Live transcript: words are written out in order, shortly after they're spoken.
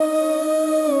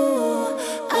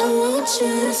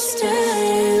you to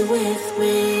stay with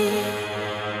me.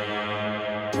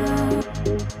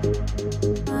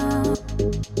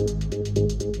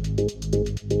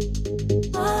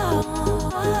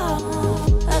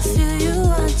 I feel you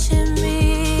watching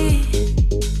me.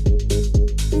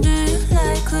 Do you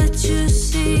like what you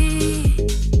see?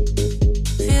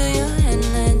 Feel your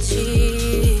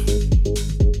energy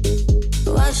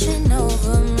washing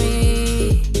over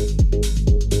me.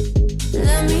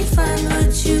 Let me find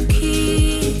what you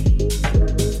keep,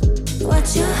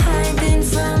 what you're hiding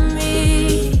from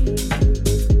me.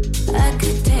 I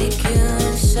could take you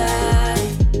inside,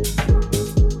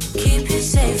 keep you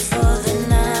safe for the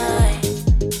night.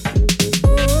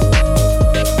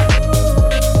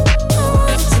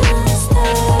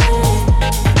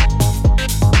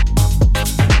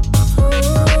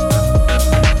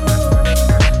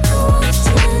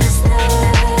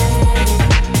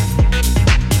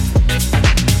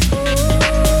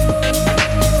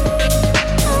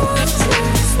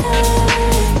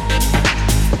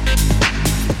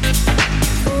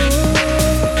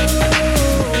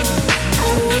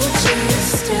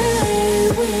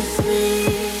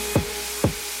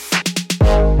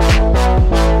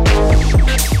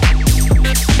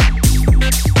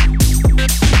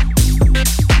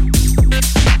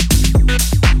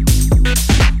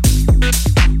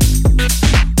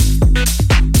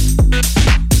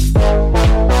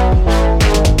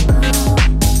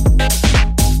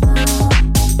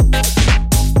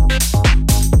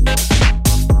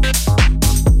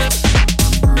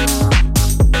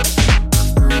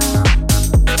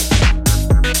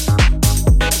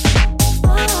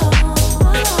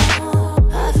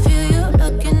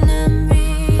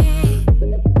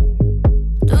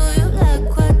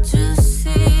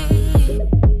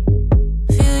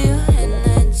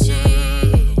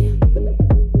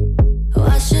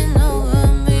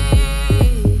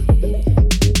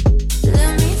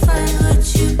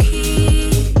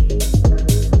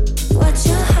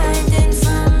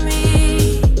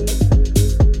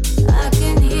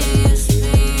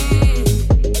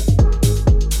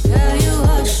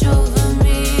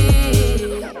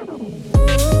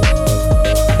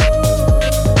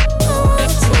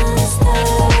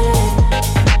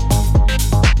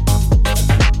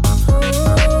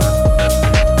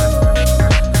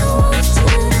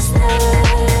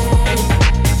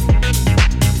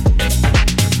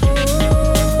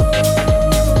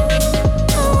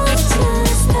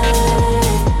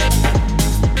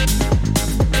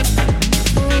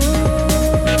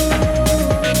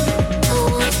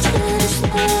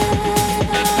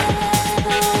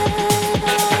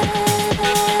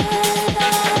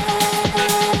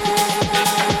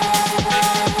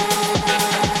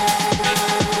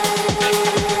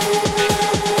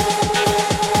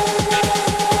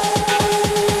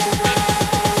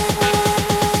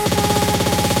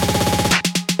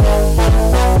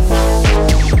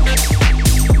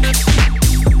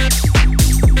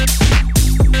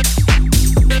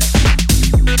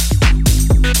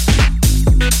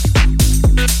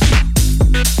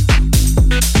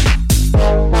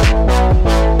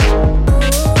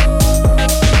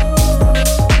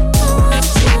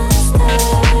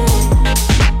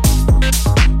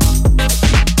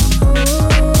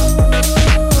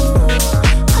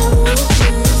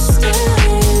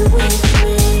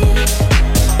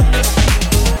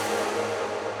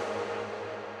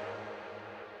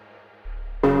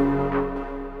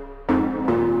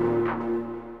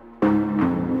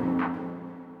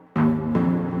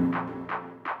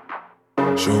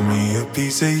 Show me a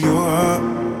piece of your heart.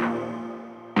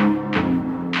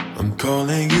 I'm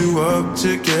calling you up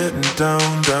to getting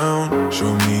down, down.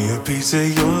 Show me a piece of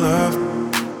your love.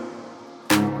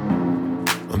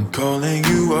 I'm calling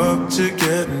you up to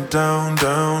getting down,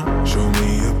 down. Show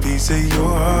me a piece of your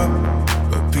heart,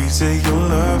 a piece of your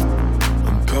love.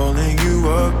 I'm calling you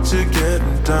up to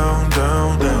getting down,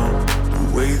 down, down. The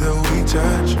way that we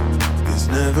touch is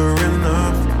never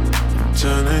enough.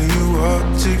 Turning you up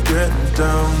to getting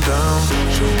down, down.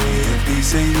 Show me a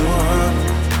piece of your heart,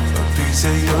 a piece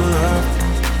of your love.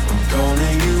 I'm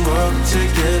calling you up to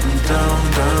getting down,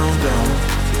 down, down.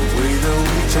 The way that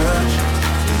we touch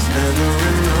is never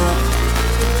enough.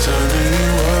 Turning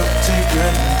you up to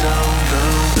getting down,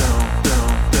 down, down,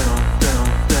 down, down, down,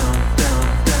 down, down, down, down,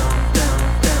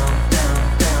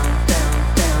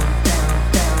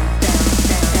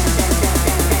 down,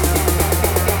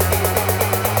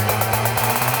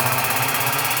 down, down, down, down,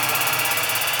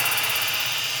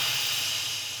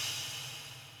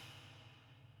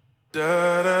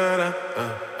 da da da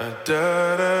da da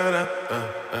da da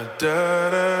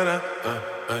da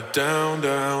down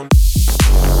down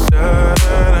da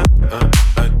da da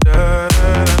da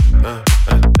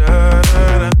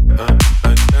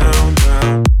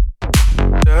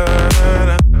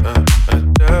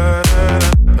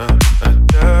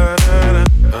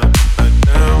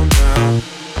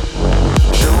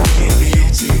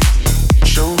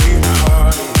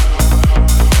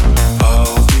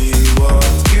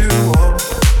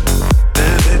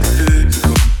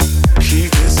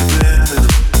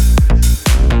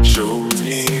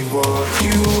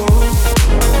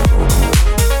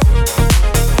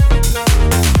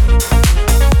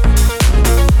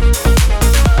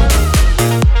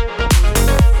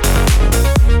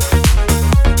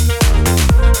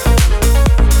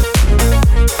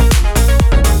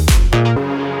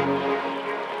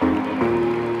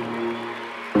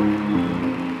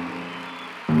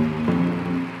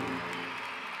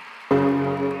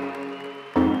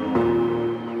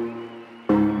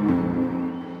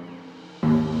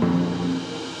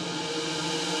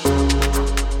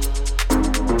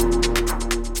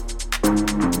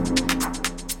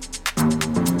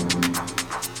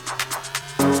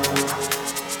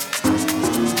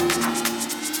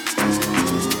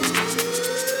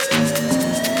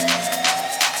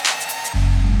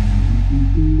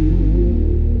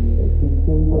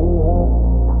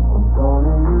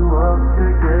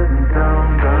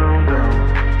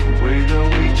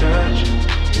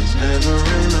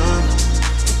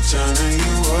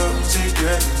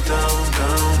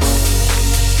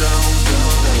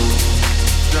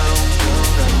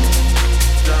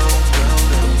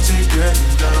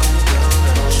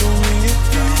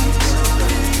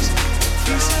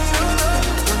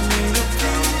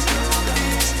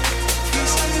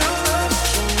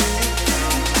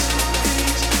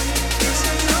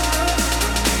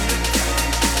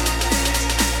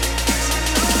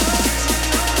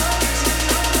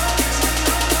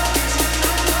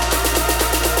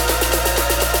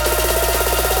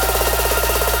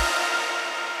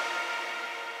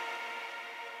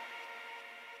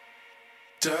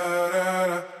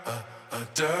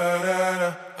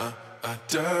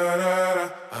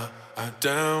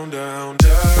Down, down,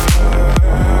 down.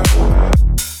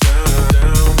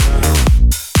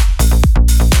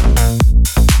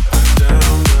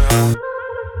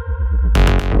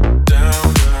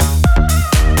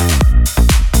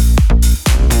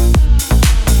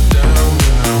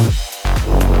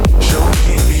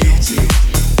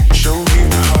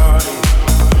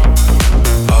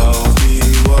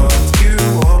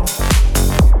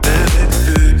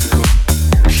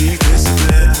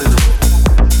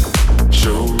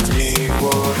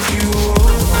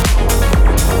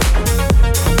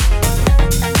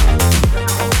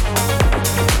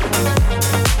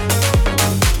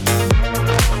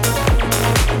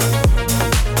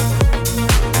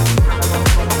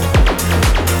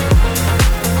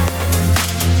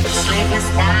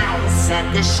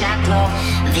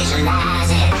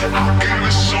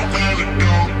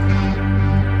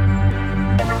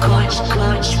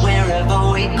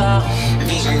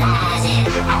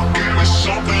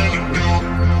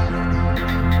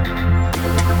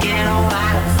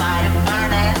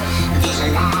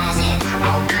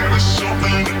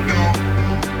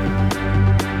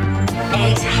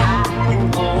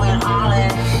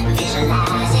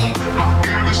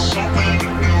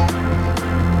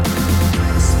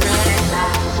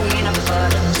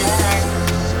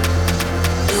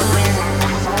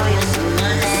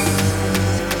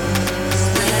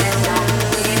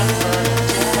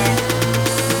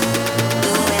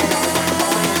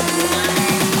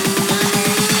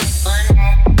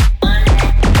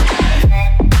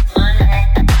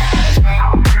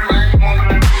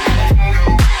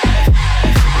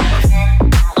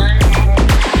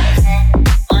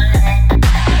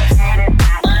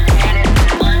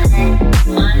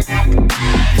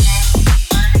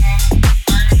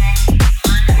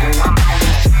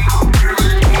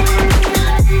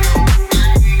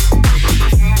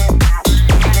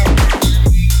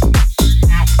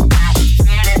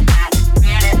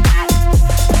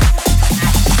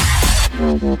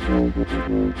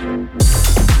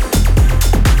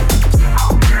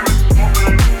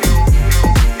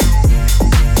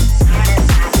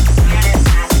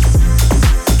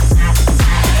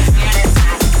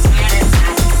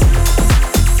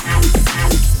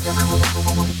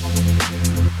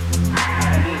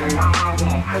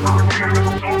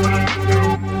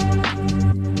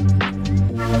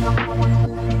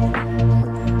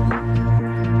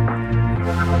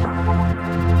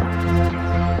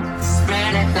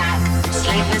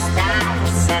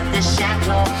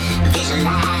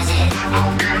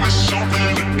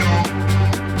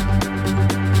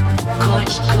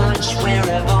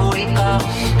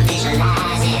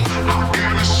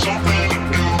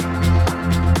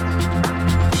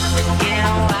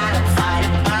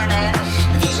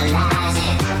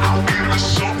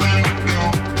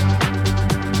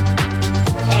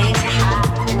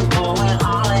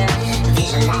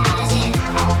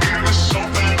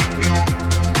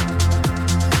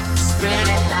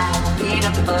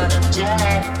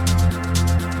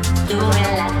 Do it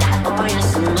like I owe you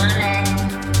some money.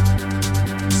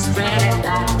 Spread it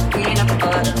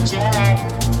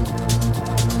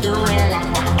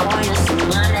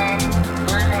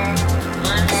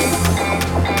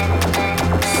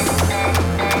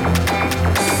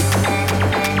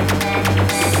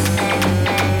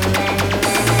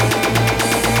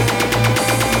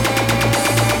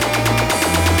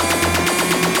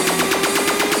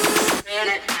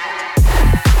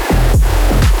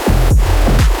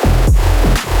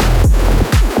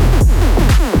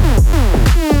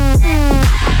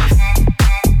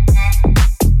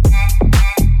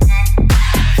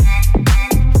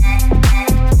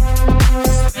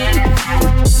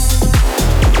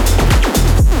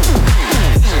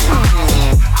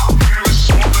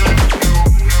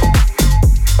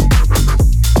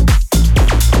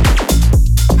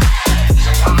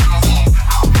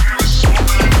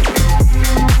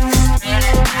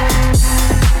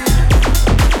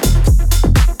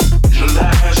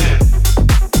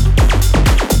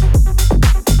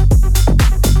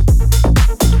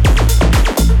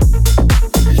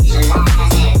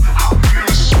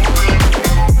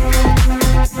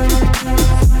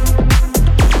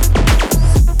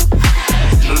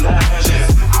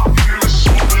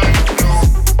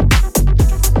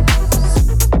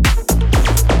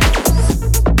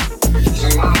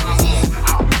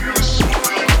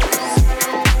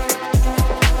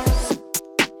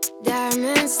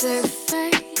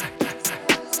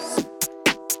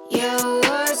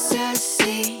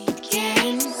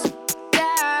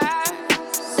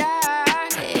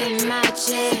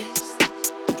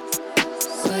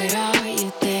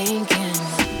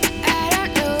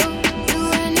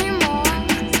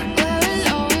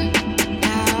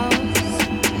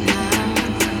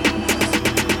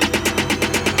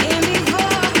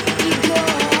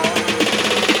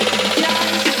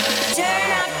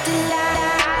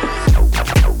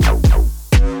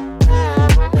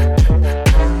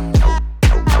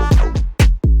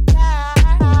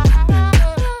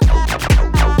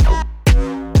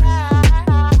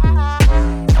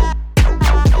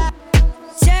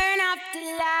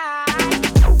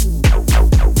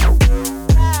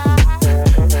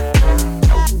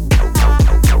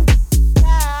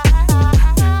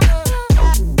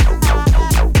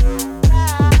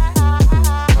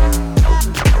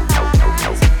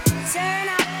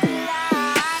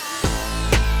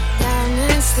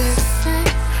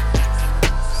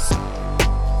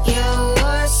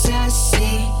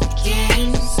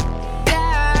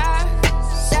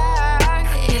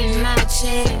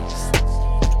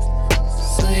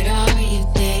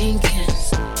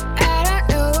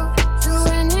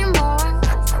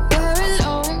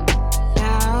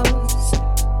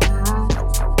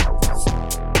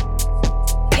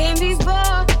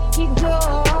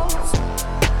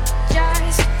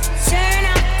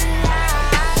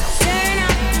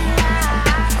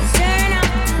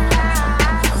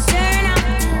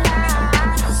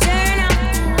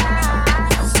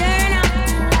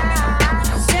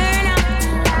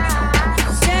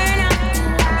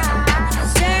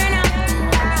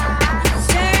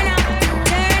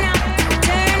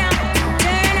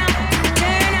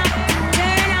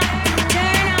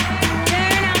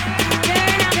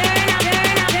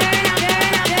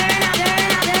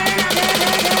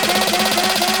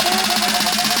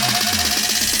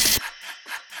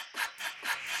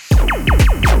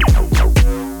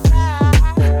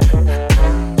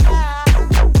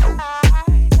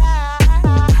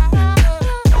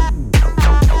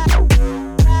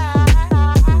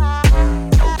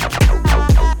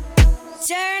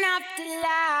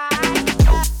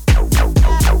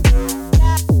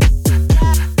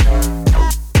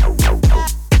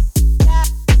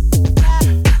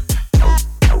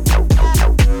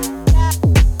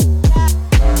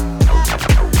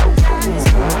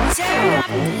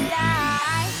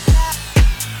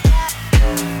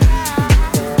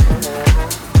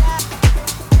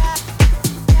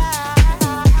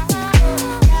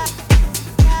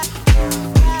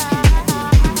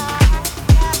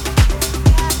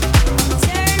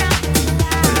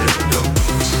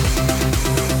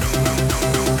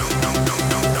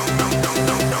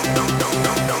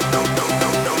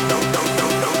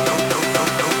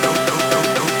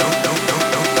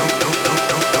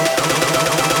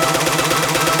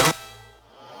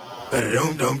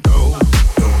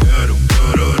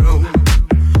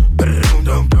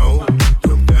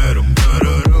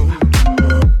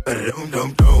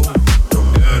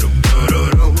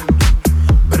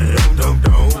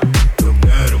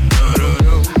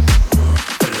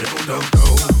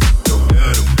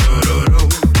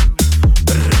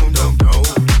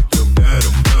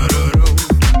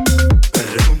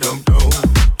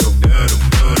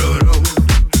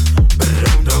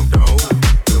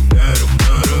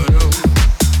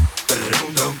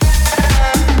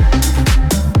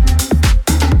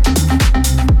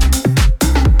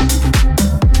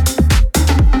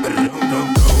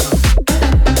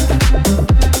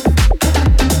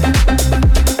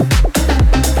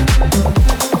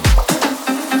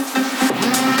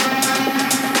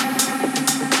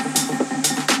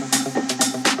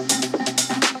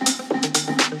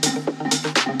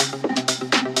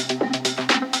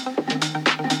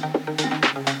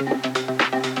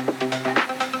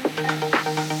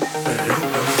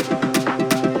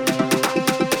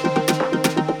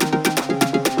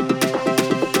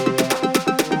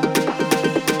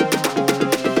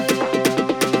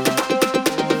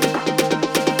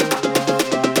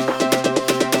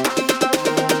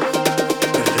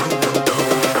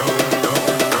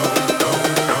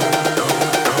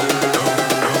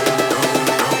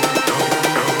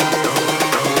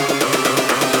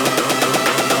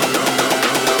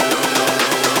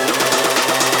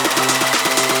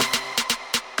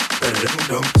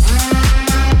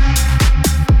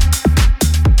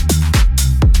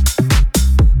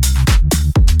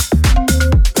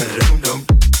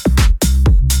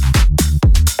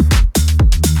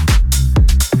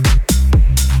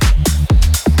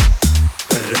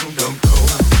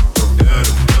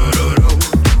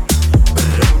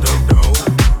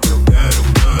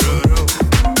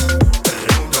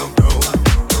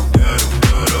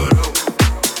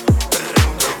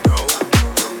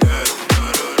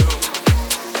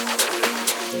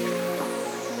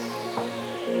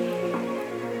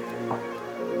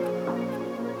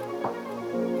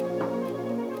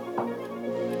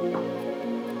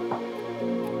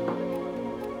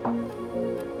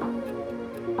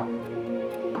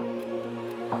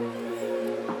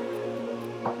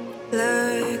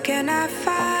I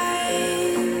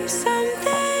find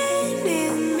something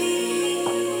in me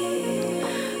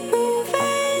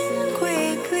moving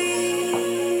quickly,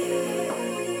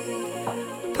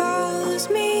 pulls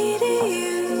me to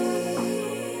you.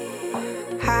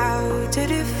 How to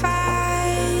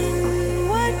define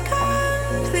what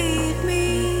complete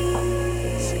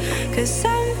means? 'Cause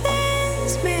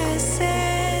something's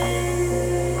missing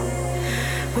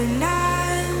when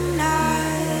I'm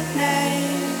not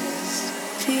next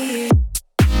to you.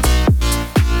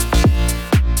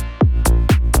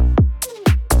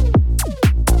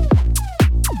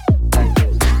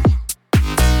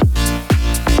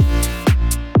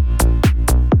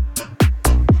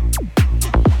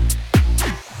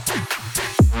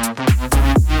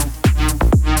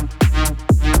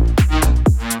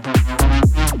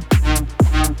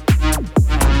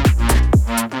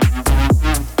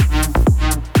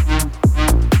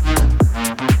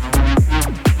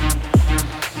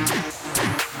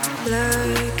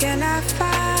 Look and I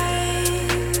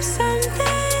find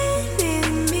something in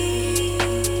me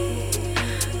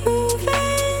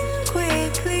moving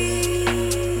quickly,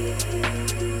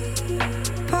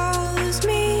 pulls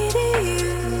me to you.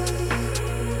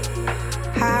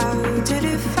 How to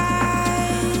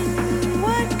define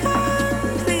what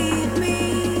complete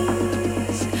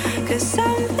means? 'Cause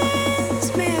something's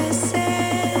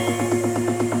missing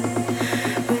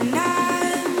when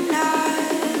I'm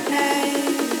not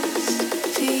next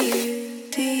to you,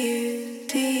 to you,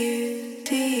 to you,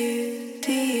 to you,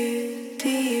 to you, to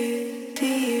you, to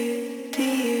you, to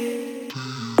you.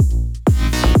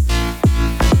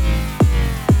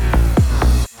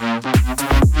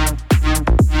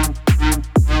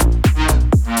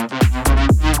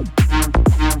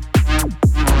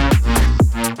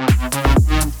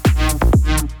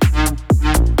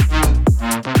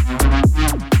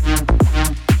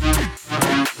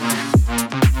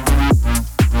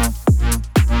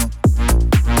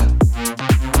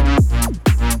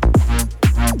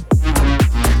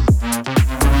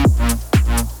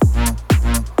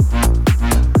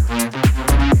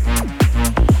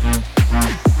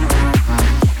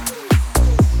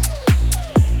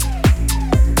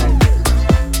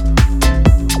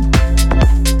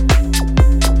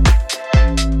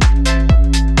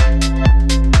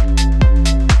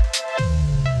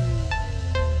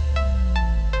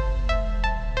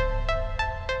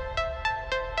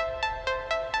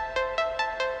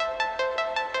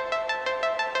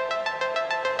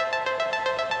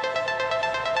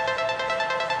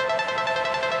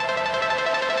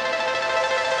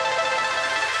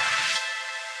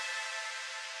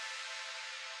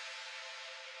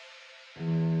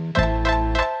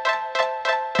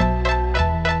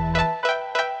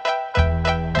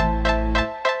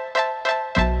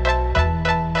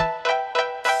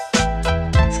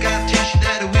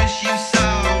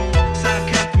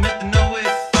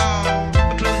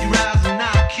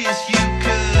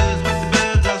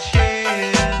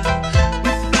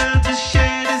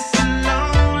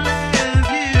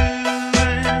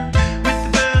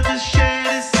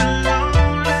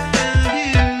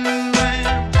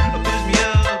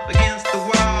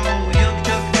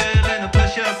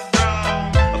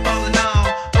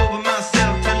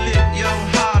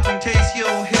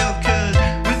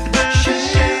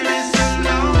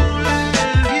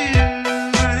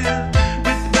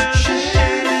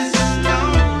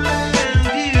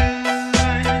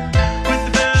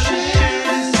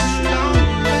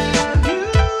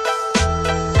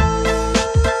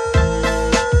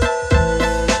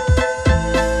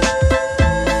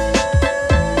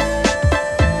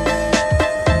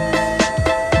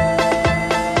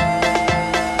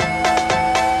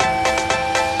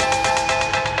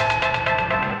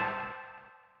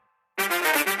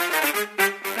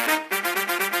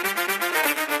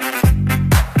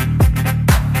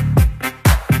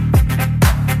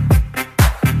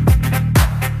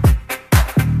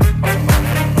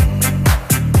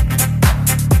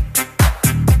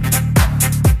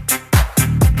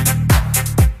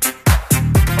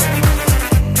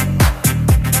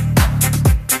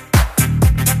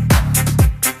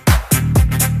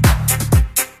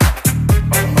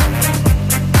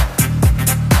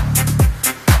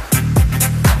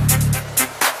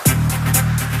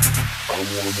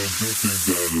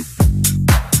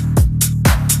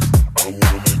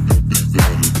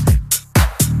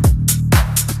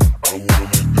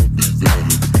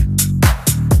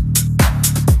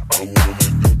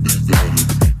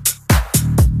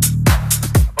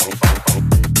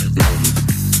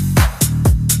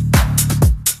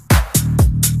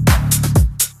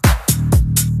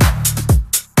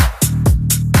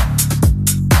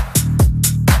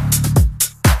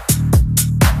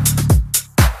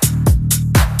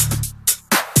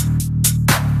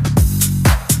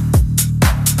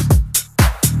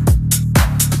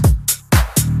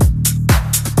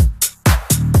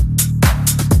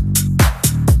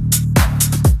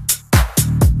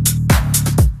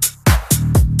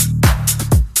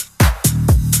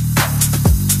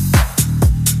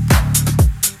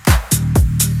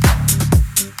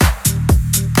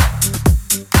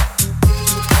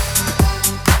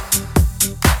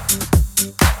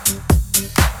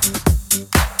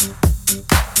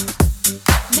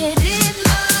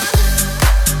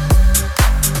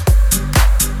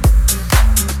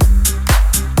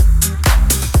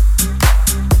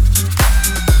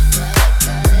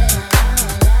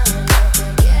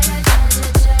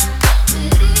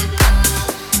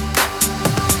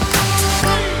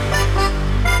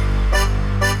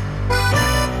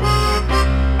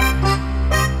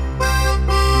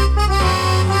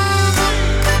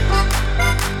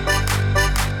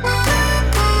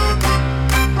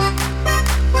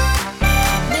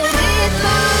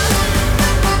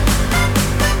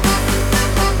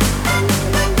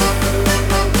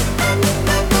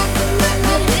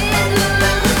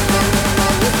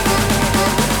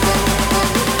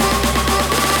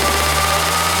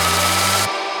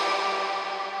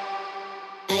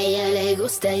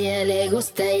 ella le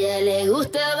gusta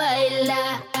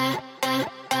bailar.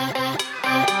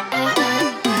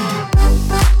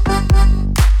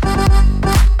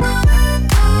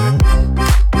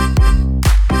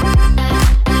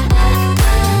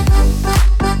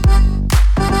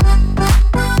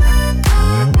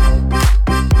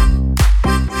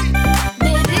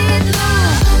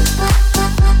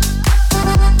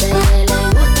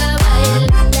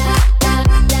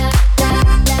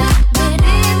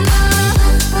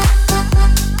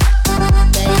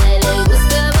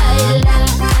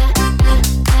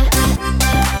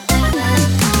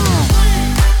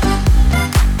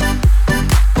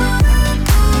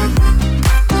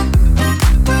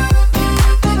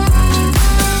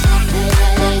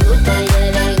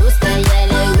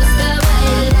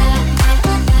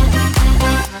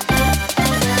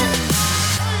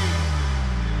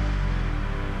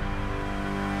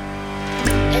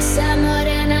 Esa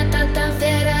morena está tan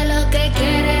fiera, lo que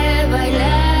quiere es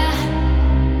bailar.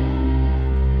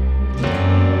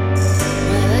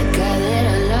 Mueve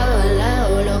cadera lado a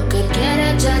lado, lo que quiere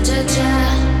es cha-cha-cha.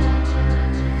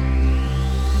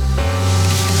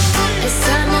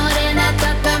 Esa morena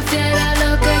está tan fiera,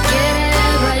 lo que quiere es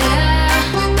bailar.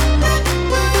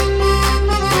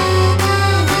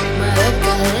 Mueve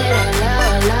cadera lado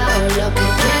a lado, lo que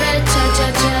quiere es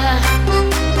cha-cha-cha.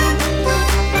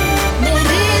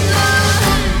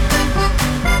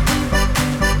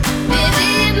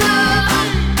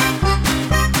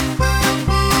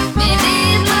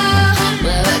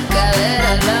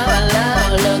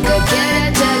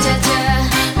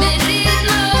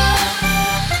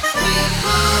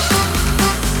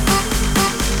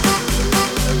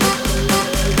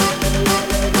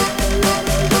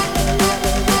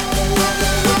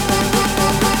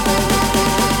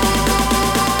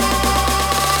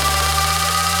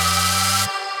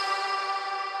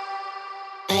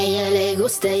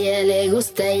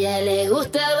 Ella le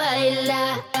gusta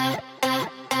bailar.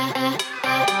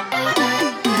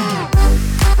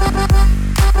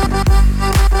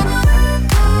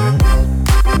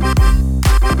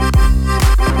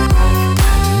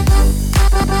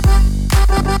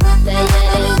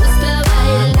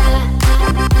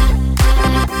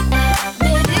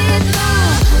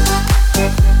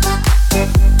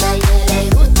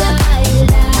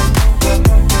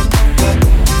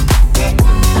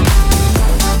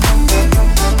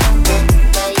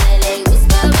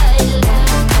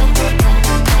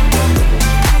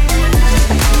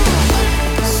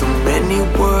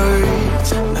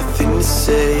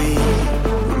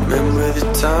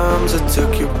 Times I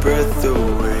took your breath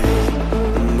away.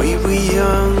 When we were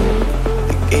young,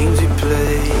 the games we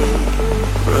played,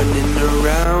 running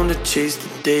around to chase the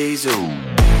days away.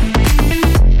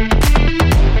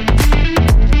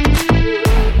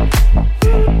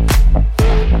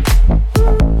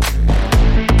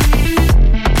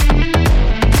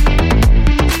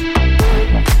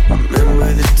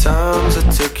 Remember the times I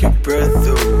took your breath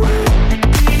away.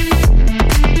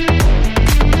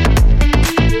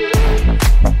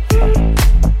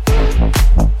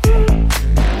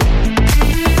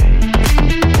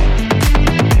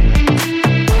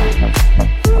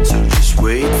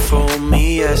 Wait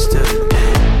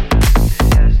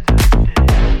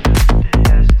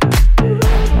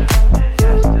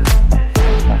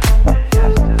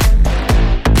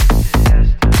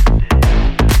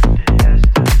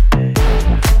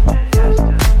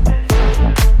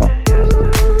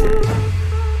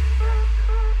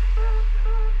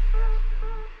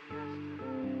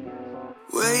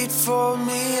for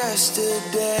me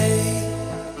yesterday.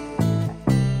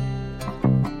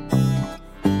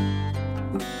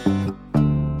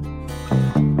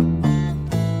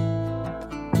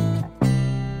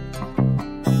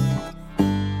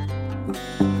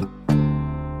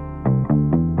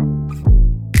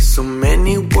 So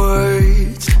many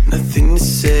words, nothing to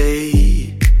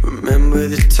say. Remember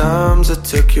the times I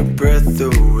took your breath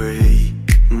away.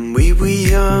 When we were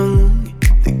young,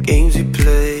 the games we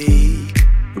played,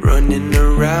 running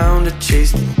around to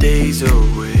chase the days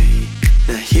away.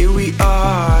 Now here we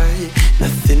are,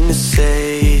 nothing to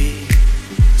say.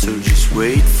 So just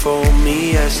wait for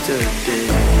me yesterday.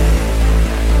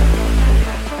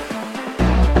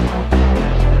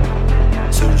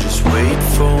 So just wait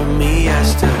for me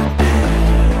yesterday.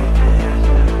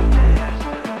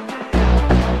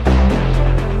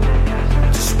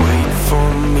 Just wait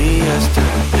for me yesterday.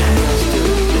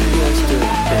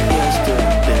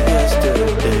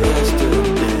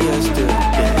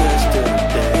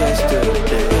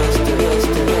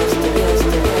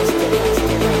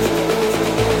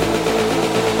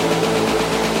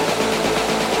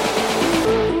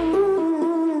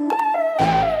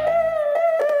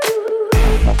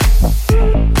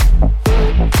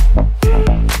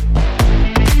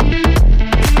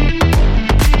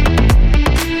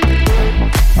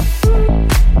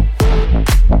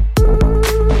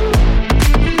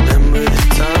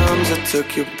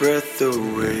 took your breath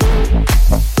away.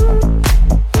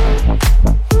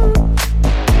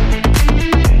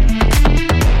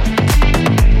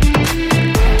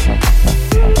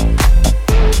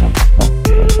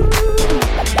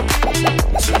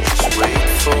 So just wait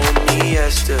for me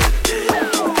yesterday.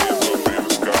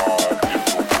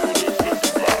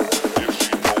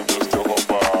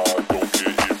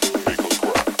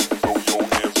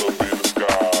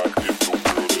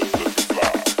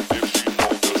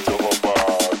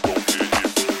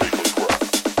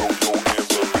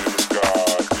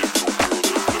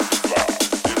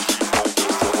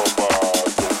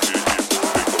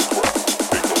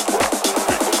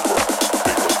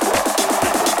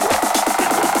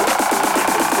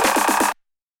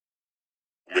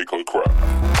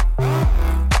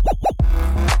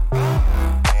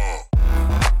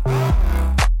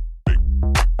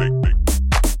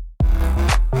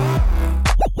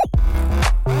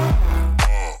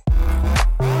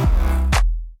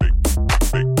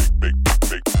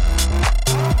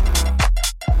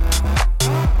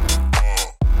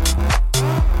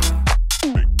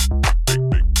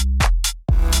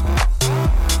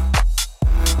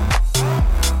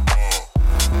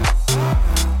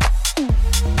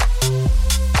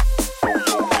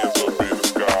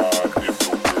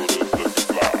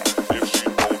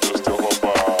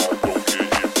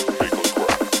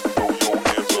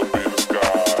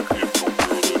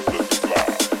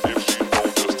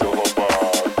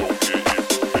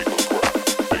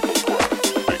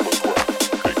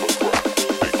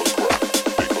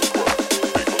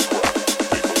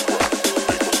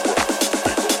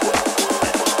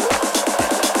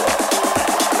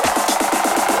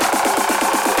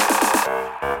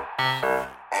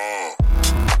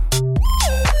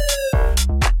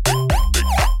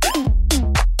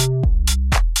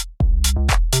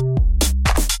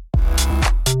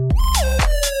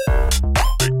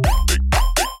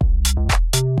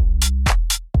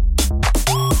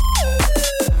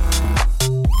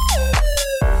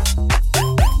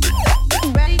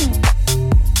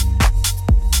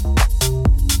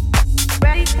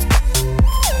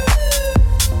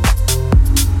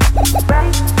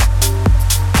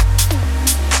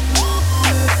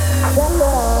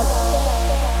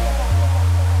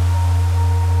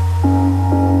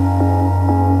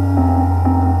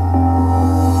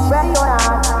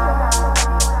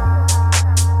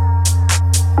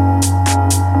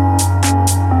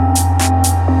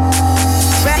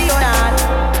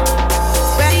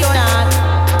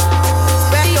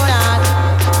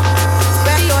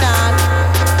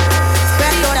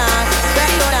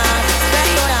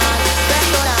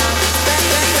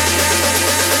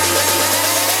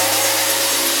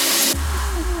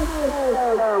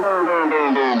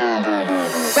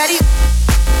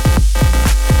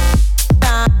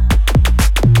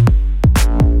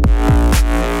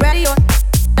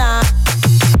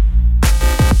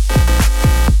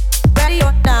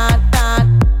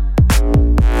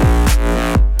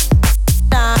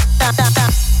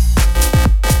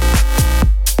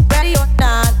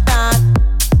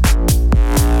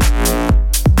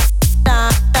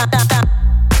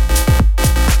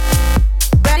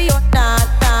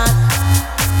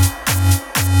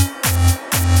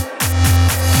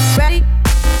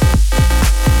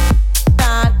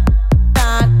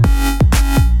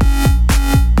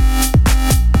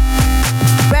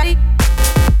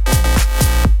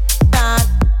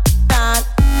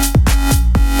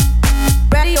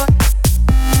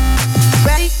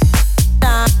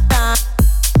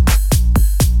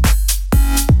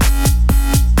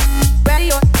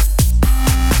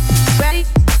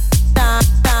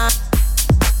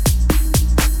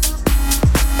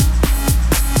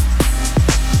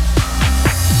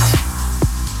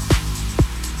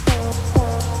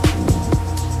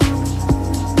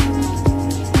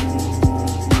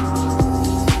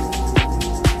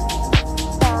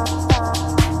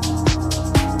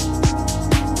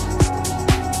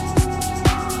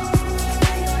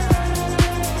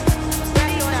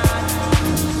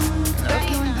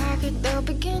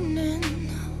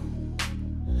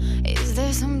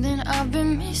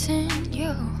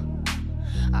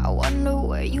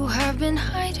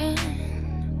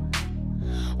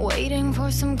 Waiting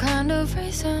for some kind of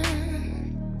reason.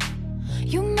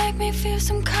 You make me feel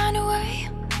some kind of way.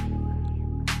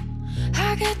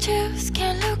 I get chills,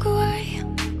 can't look away.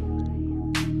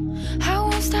 I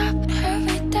won't stop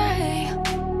every day.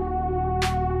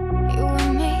 You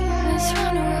and me, let's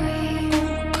run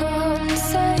away. Come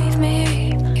save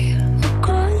me. I'm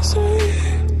crazy,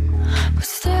 but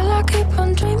still I keep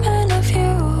on dreaming of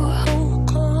you.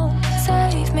 Come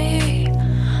save me.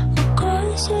 I'm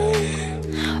crazy,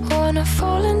 wanna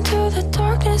fall in into the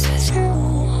darkness with you.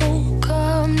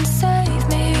 Come save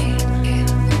me.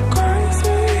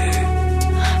 Crazy,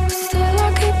 but still I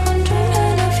keep on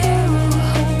dreaming of you.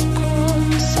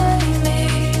 Come save me.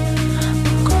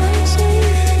 Crazy,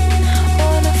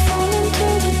 wanna fall into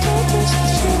the darkness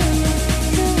with you.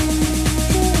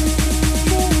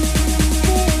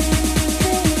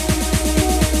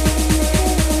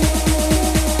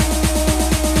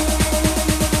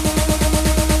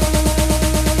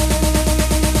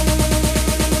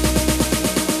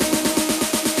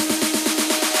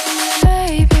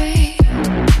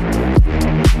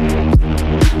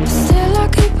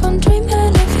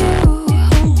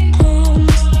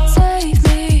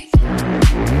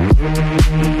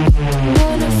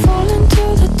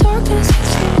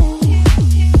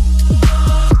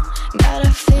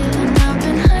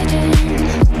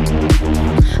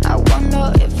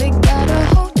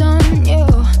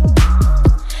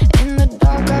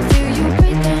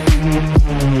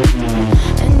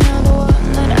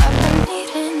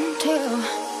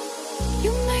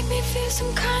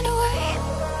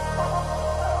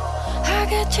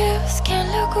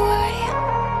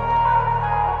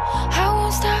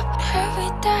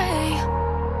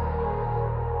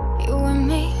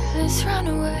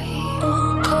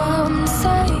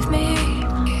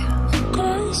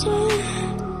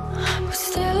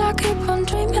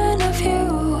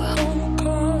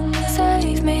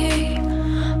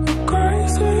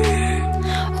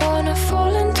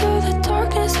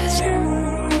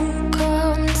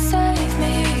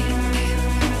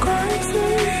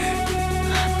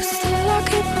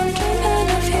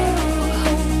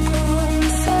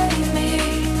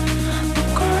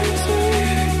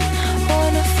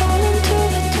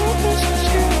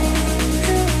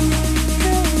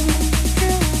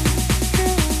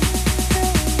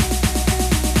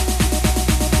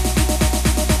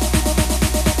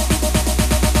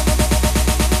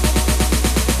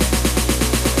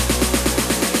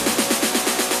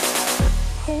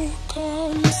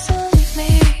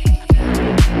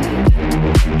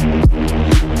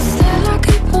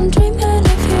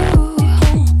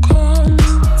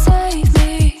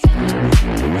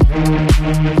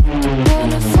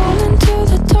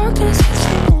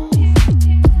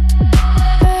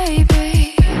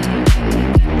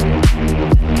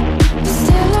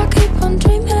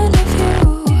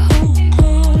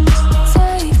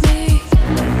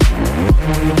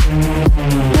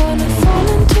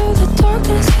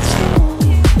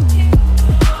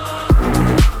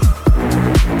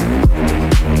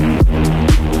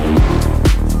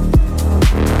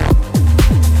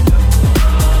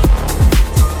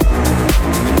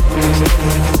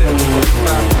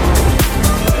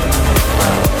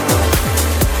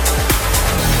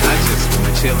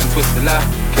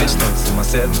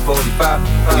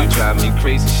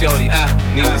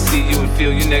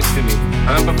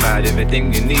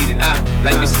 Everything you need and I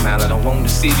like your smile, I don't want to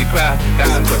see you cry. Got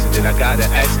some questions that I gotta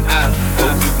ask and I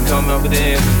hope you can come up with the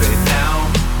answers, baby.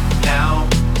 Now, now,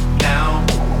 now,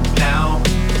 now,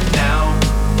 now,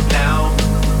 now,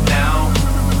 now, now,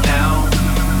 now,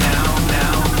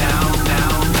 now, now,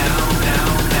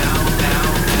 now,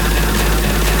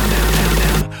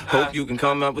 now. Hope you can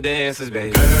come up with the answers,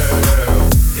 baby. Girl,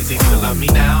 it's easy to love me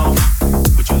now.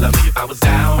 Would you love me if I was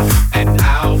down and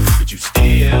out? Would you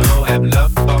still have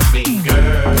love for me,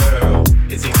 girl?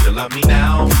 It's easy to love me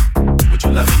now. Would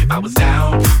you love me if I was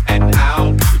down and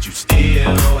out? Would you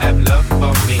still have love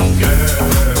for me,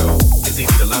 girl? It's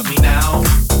easy to love me now.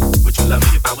 Would you love me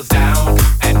if I was down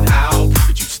and out?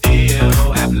 Would you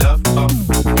still have love for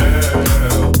me,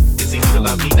 girl? It's easy to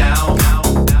love me now.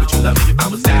 Would you love me if I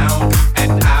was down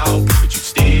and out? Would you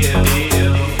still?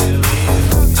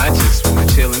 I just wanna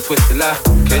chill and twist the lie.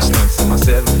 Catch nuts in my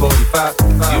 745.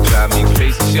 You drive me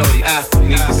crazy, shorty. I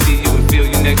need to see you and feel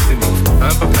you next to me.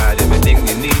 I'm provide everything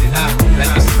you need and I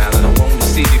like your smile. I don't want to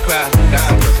see you cry. Got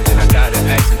some questions that I gotta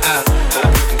ask and I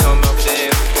hope you can come up with the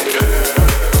answer, girl.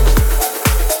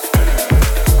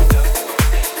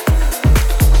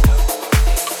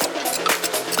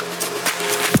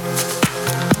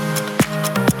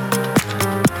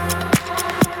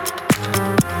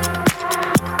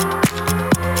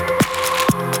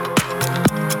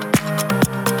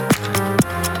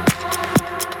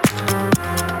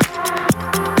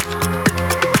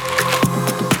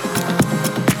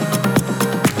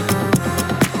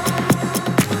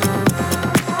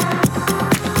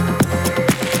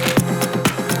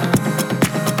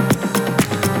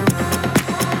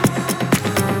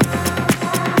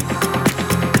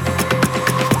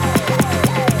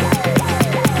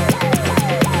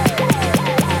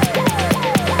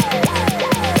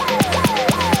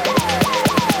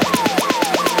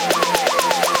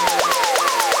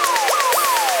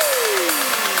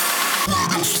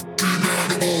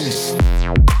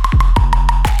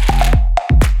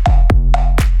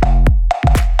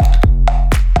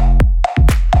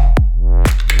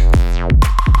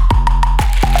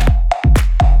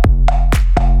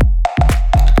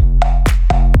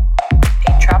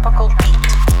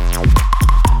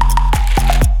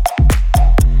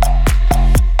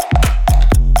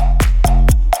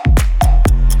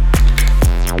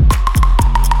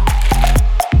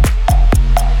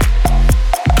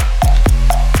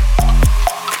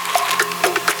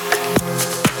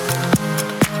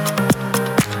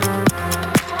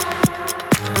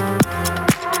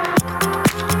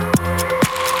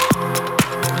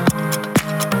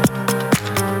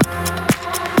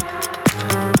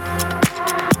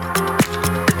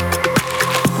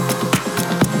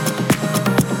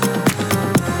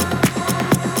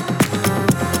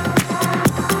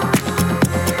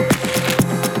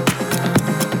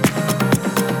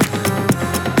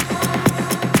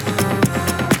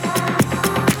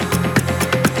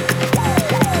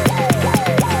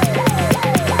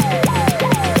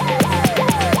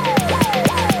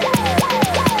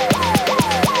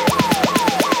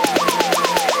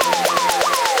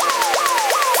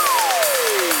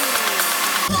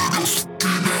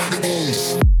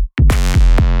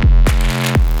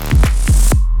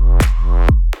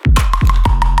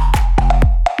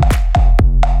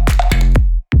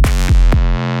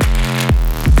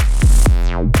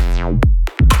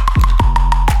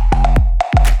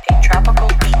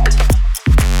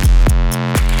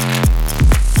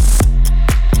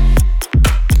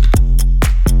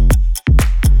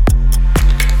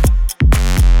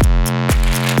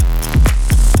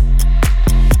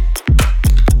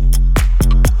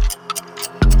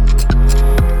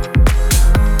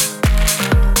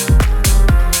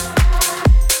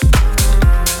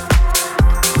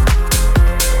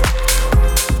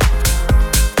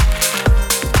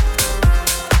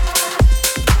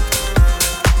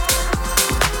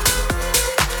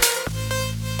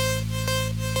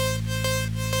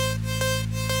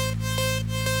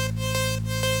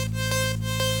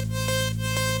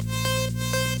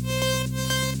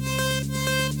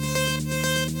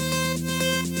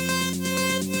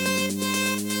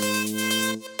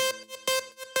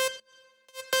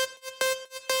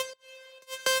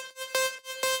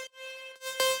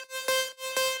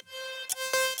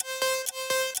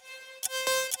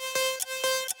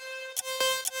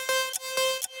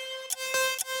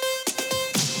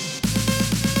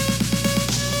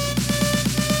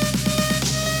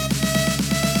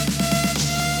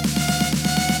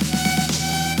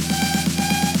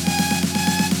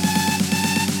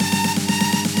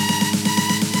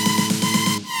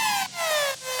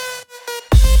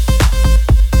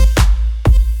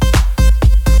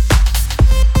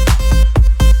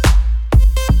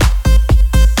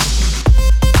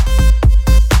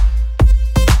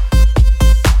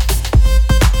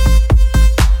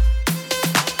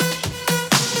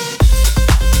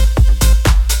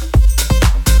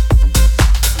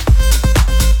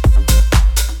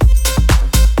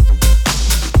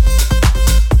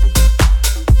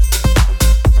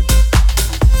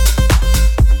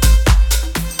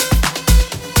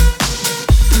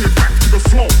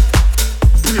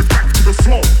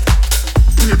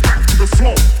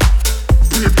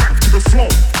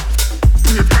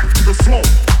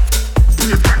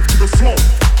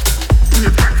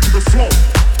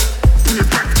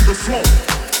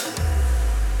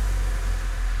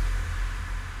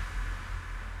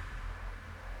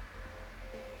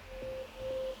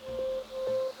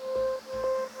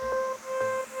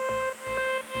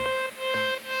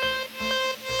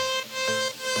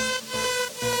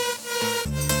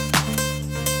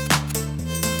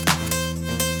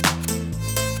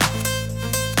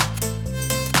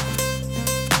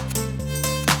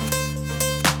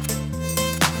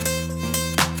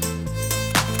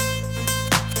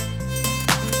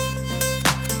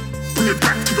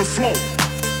 flow.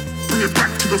 Bring it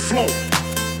back to the flow.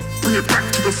 Bring it back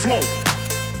to the flow.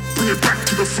 Bring it back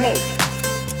to the flow.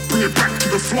 Bring it back to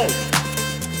the flow.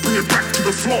 Bring it back to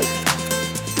the flow.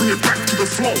 Bring it back to the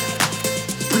flow.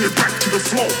 Bring it back to the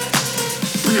flow.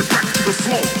 Bring it back to the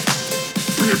flow.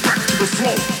 Bring it back to the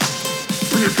flow.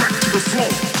 Bring it back to the flow.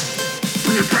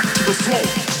 Bring it back to the flow.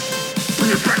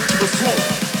 Bring it back to the flow.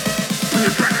 Bring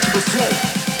it back to the flow.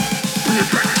 Bring it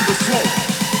back to the flow.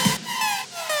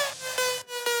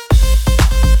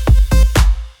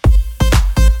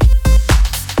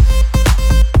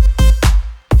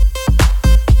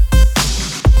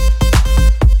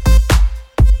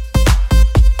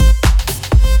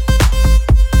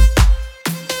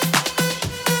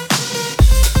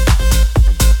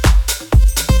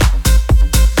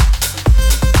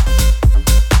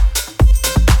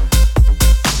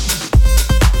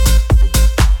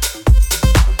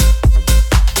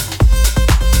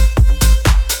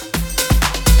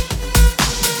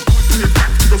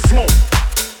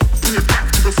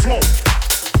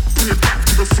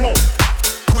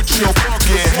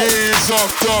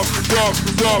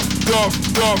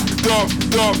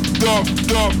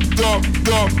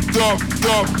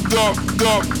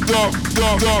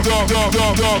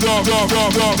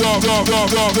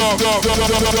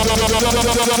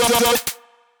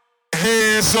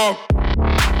 Hands up.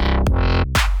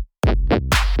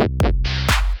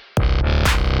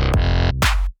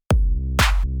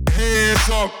 Hands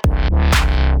up.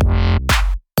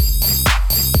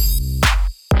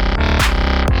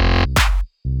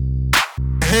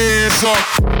 Hands up.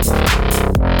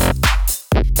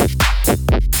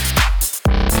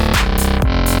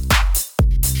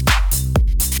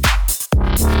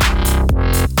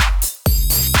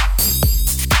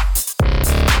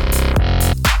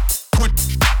 Put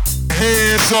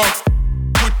hands up.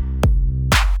 Put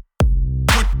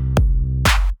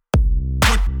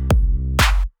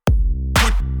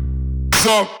hands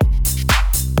up.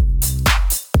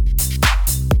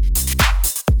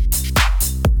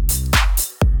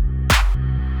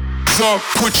 Up,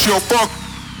 put your buck,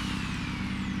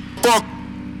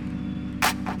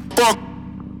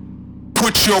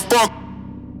 put your buck,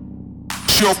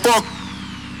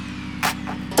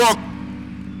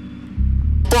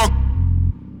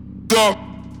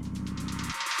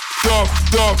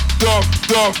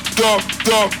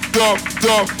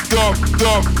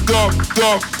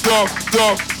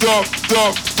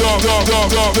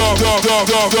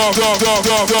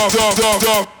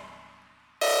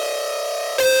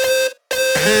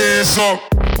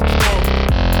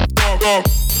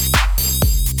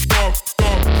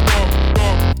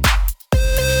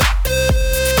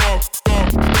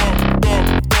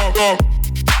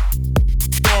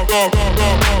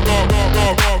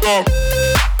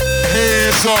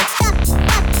 hands up. Hands up.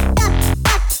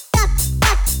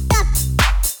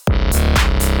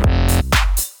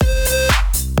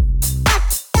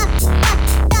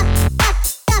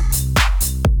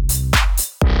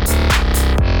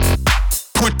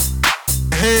 Put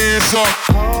hands up.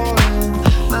 Holding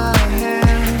my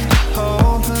hand,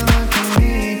 hoping I can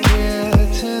make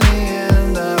it to the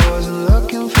end. I wasn't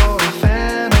looking for a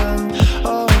phantom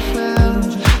or a friend,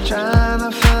 trying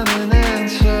to find an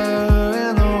answer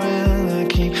in the wind. I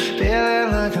keep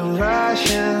feeling like I'm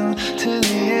rushing to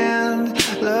the end,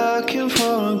 looking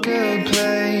for a good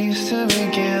place to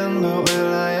begin. But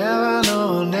will I ever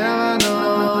know? Never know.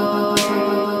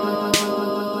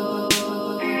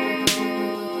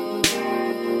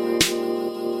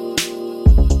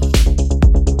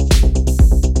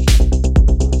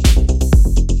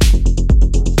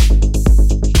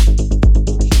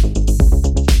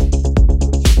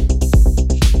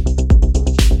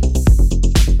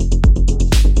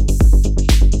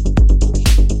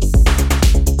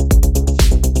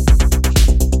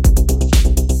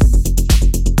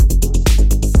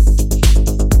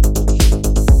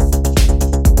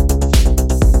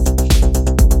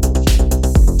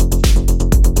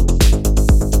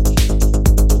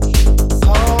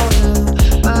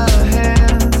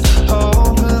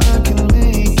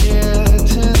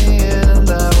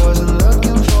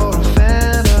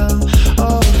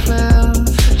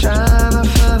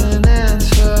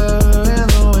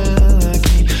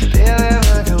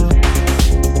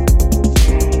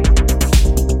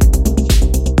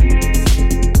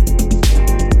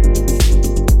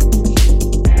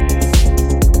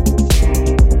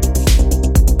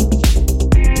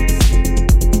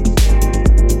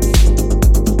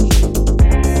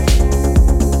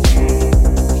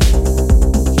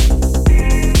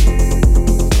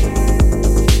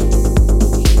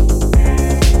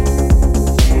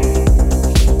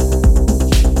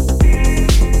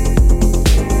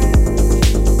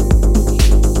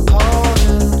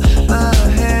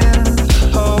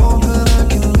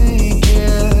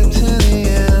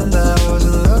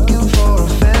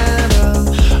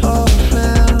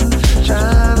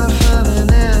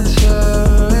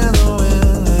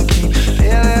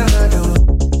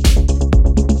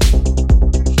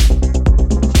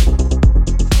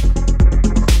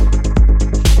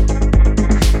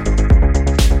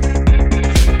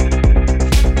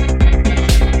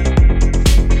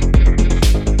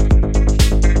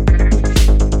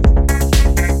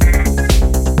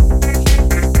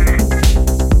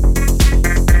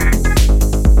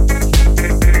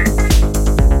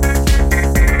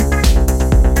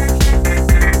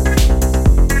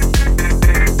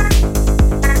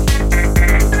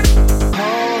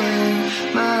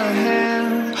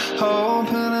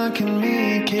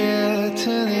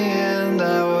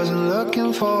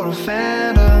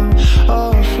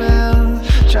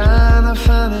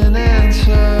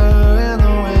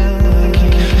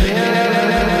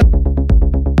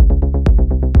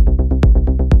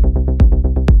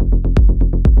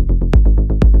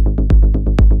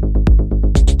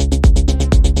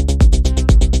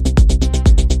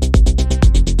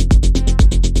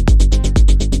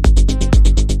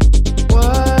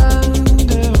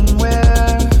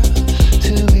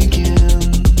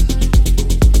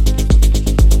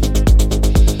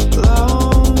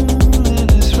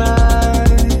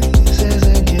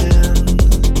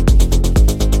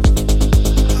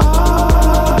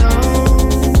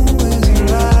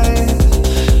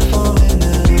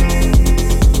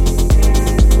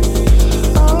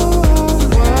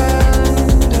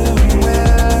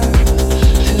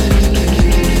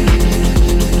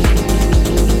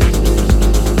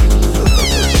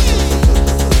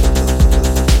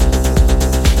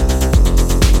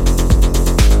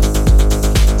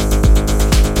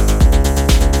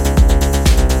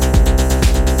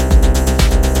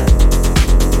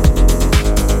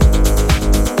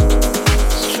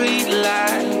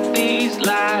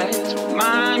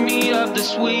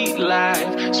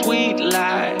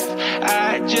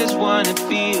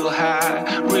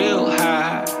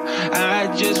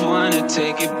 wanna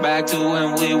take it back to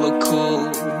when we were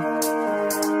cool.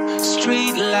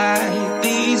 Street light,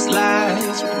 these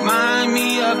lights remind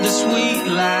me of the sweet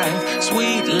life,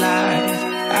 sweet life.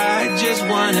 I just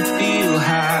wanna feel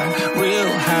high,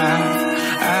 real high.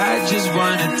 I just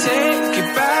wanna take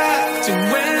it back to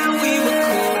when we were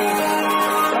cool.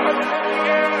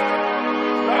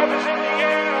 Love is in the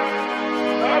air,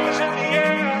 love is in the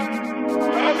air,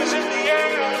 love is in the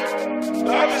air,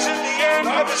 love is in the air,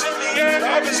 love is in the air,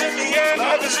 love is in the air,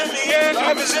 love is in the air,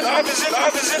 love is in, love is in,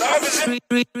 love is in, love is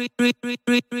in,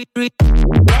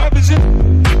 love is in.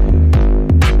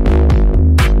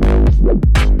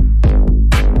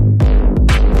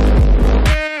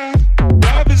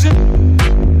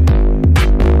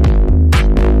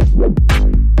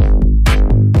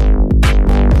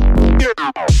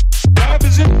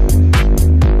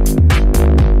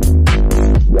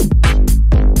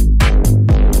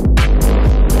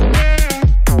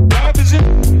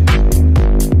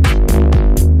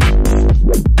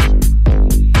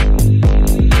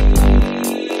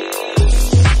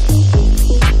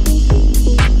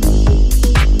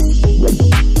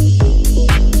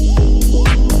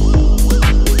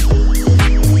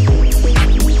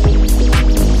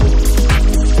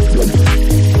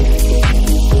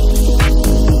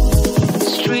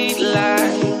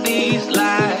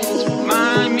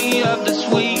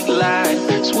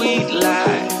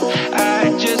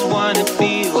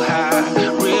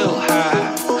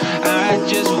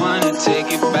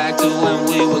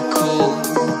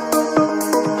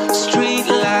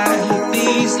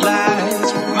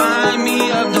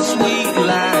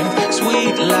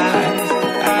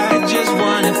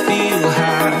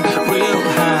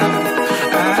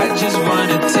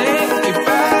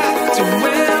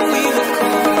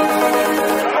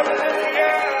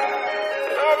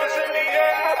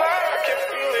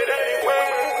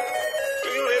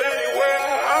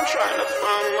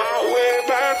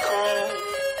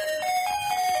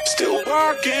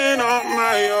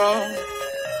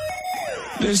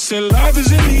 They say love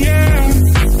is in the air,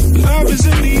 love is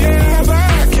in the air, but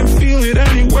I can feel it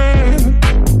anywhere,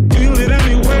 feel it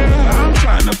anywhere. I'm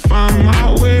trying to find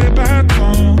my way back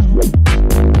home,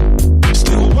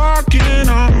 still walking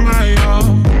on my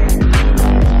own.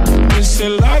 They say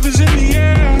love is in the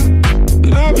air,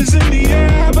 love is in the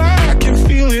air, but I can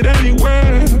feel it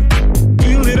anywhere,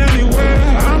 feel it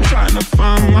anywhere. I'm trying to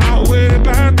find my way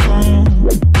back home,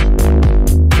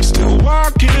 still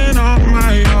walking on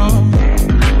my own.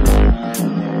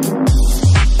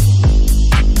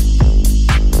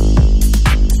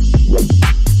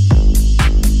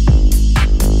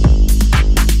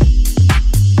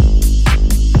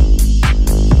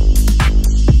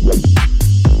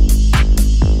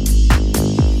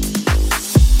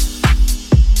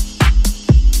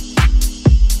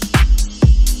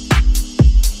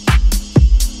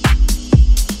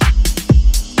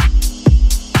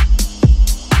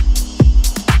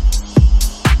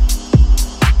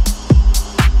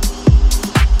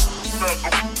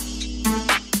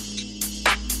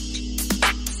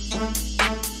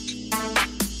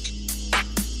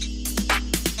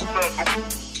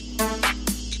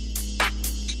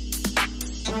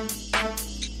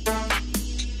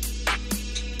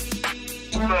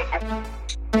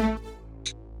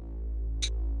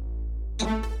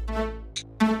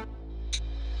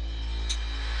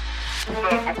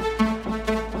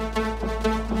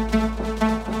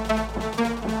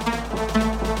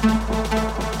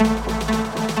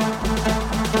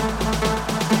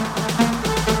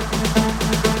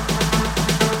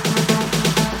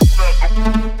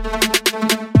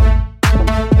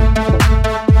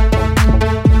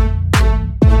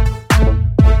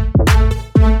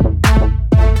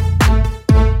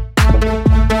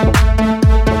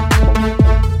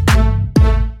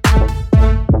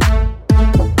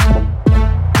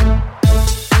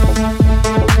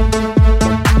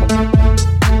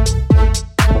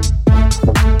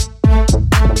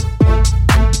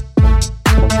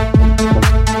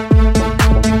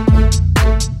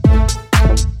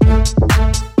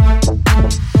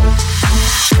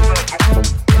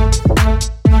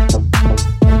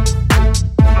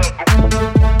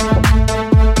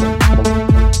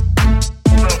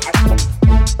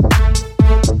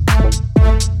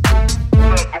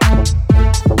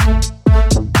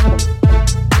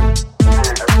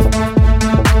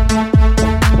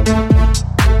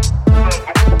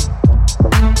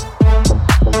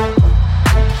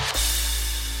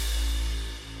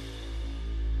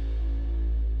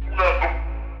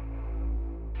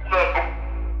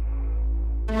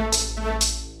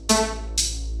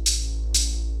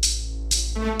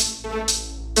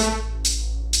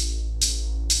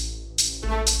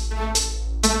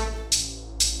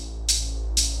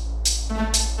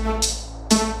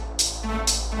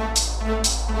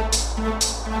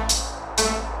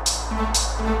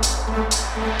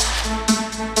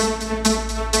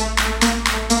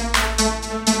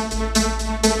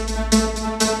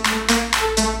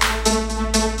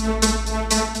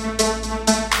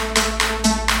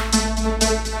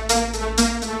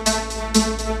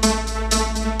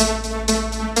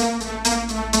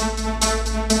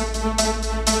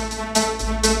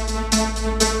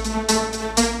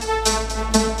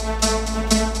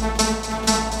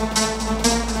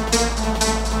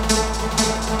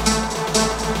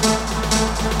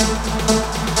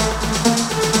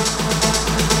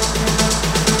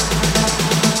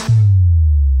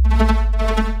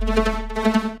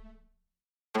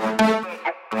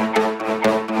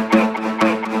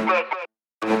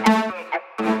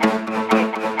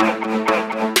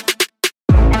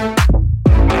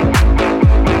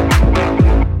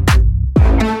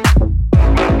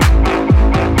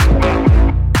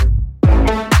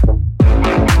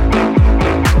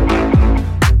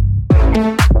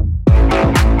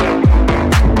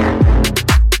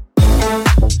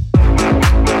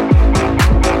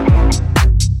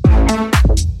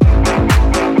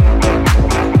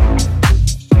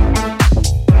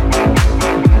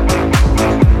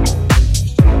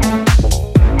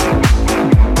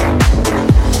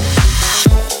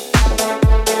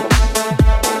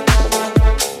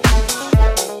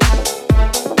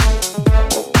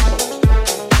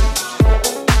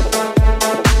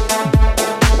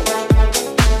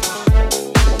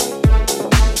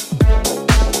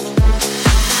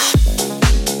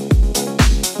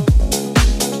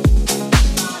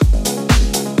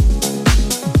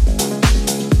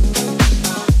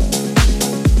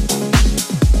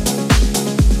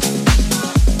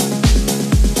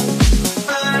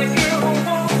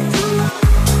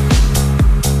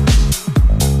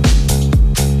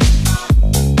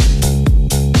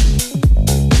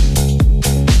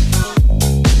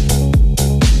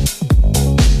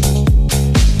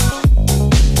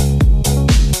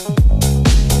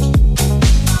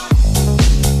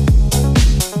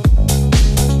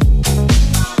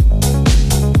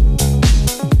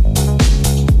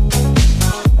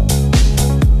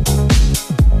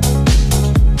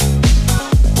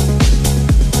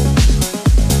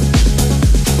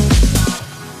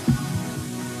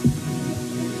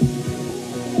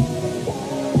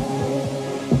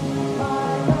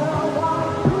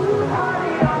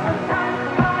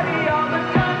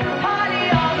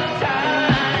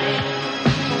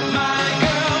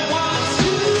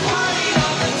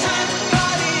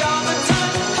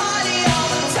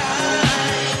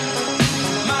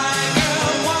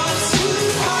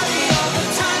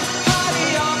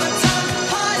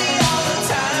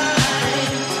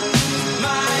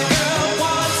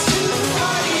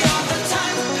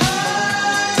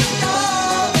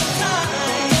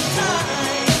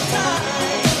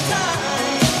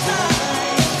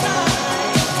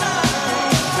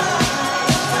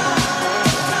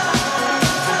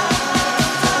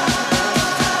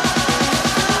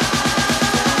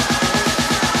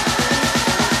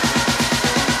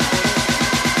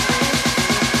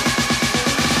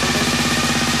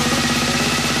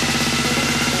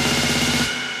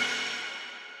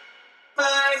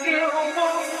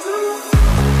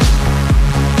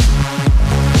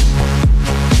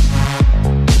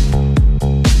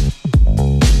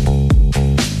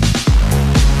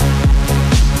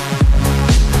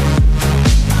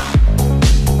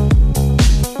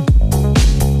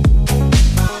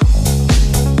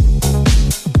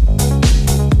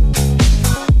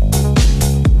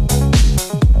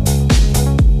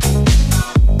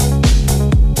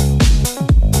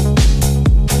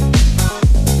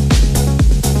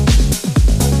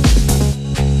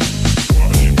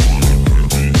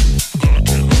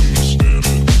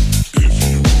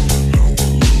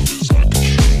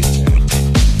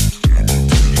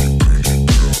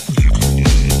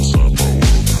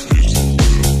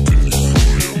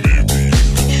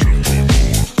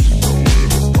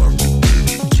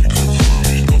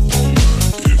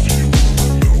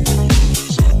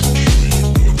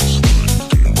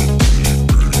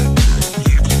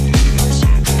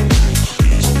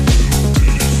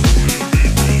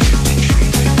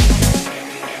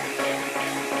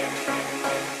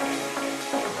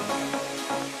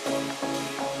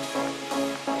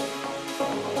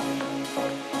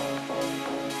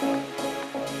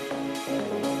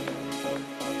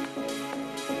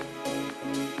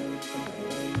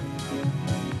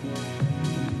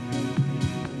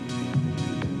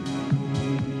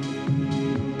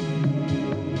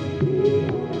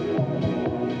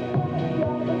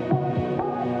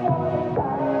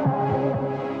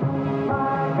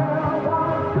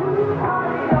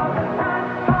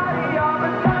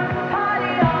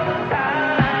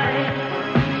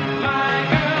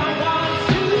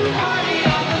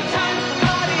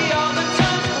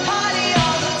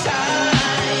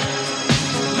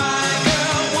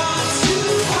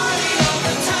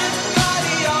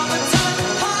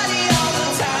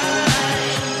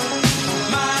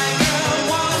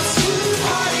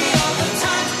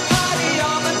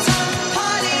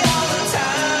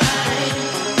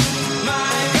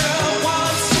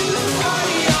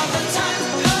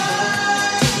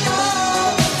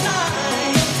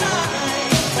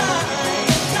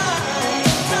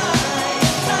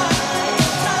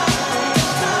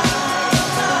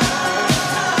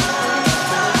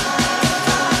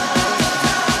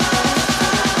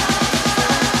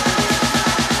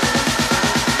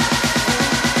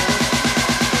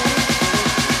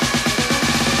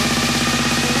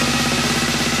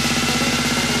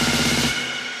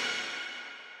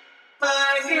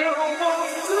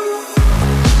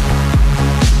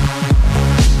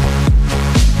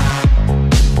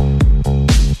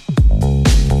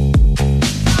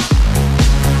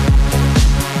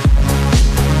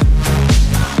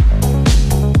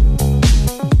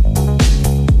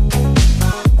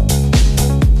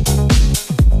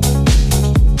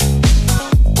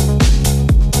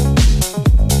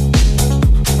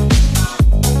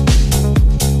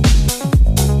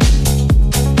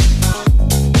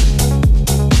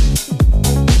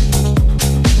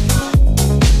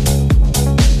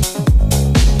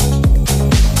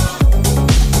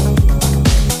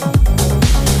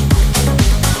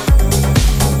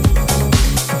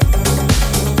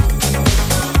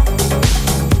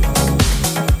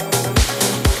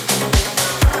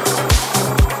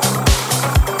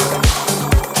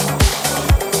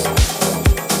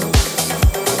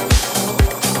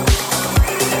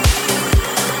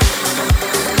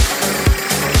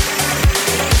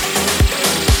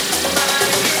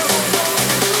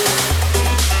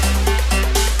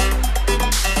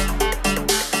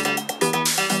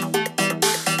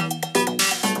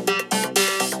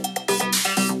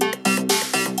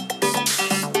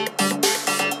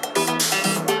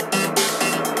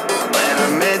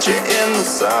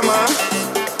 summer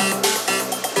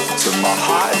to my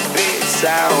heartbeat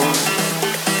sound.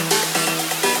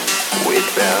 We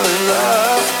fell in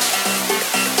love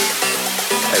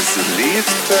as the leaves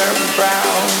turn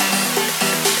brown,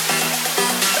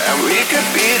 and we could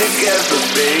be together,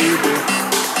 baby,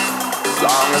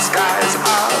 long as skies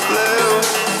are blue.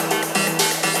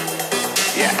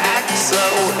 You act so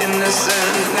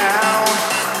innocent now,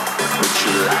 but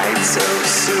you lied so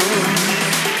soon.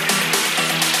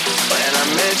 When I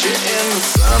met you in the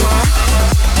summer,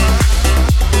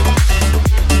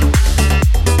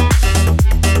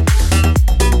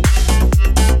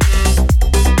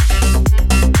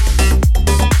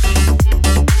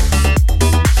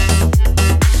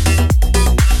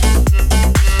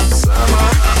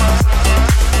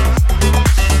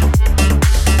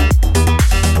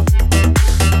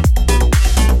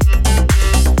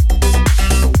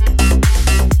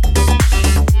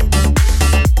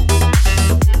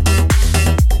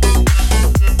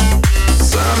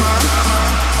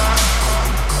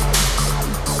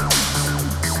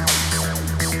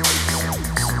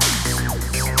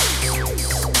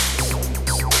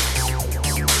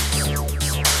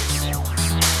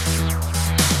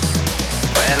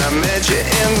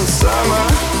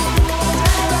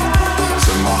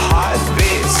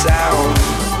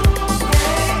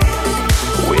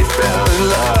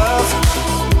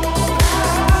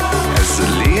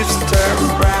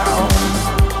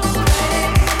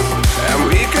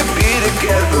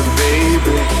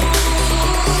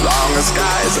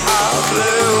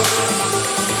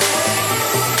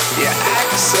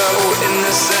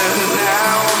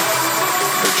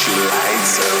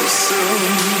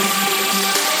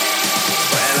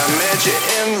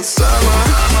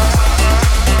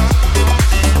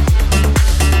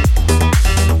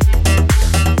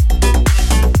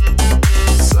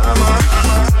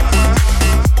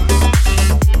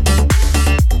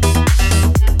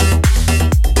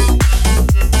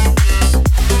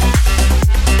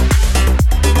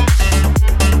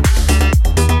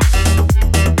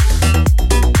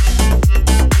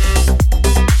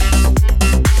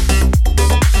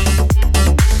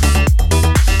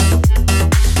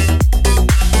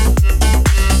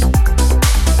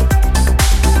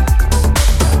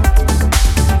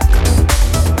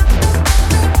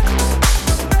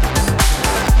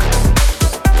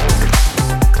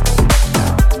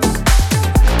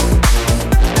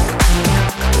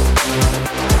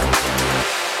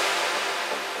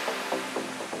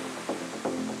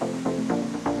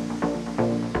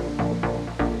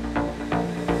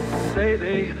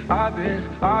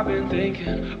 I've been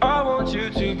thinking, I want you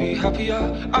to be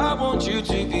happier, I want you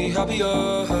to be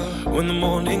happier. When the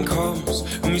morning comes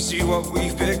and we see what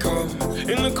we've become,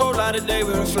 in the cold light of day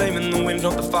we're a flame in the wind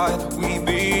of the fire that we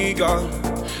begun.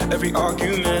 Every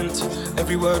argument,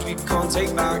 every word we can't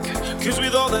take back, cause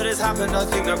with all that has happened I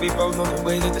think that we both know the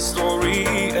way that the story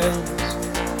ends.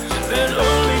 Then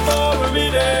only for a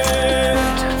minute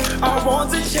I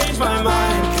want to change my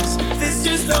mind, cause this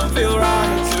just don't feel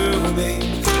right to me.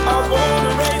 I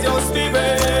wanna raise your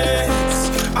spirits,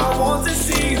 I want to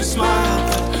see you smile,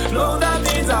 but no, that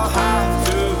means I'll have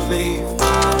to leave.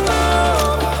 I'll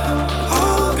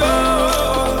go,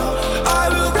 I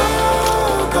will go,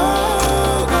 go,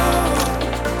 go.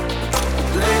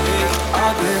 Lately,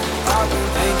 I've been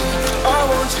thinking, I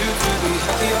want you to be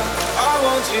happier, I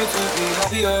want you to be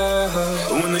happier.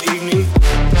 When the evening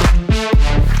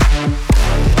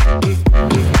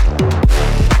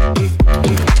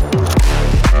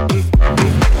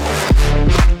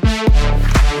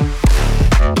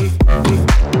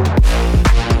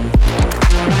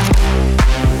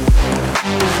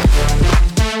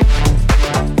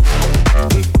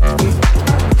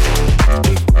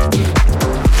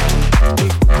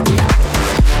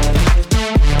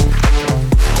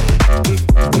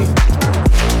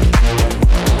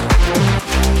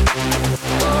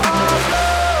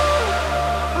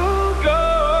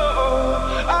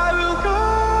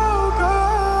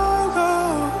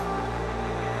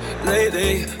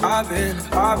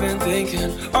I've been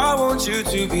thinking, I want you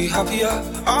to be happier,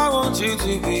 I want you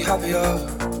to be happier.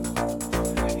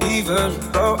 Even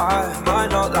though I might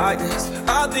not like this,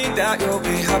 I think that you'll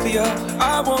be happier,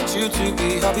 I want you to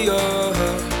be happier.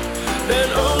 Then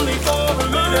only for a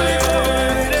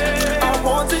minute I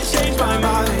want to change my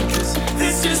mind, cause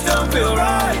this just don't feel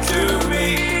right to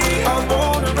me. I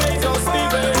wanna raise your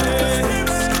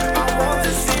spirits, I want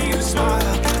to see you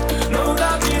smile, no,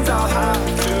 that means I'll have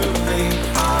to leave.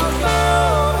 I'll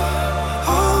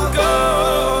go,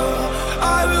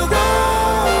 I will go,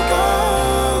 go,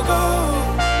 go.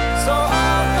 So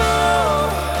I'll go,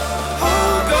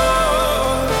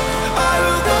 I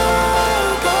will go,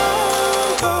 go,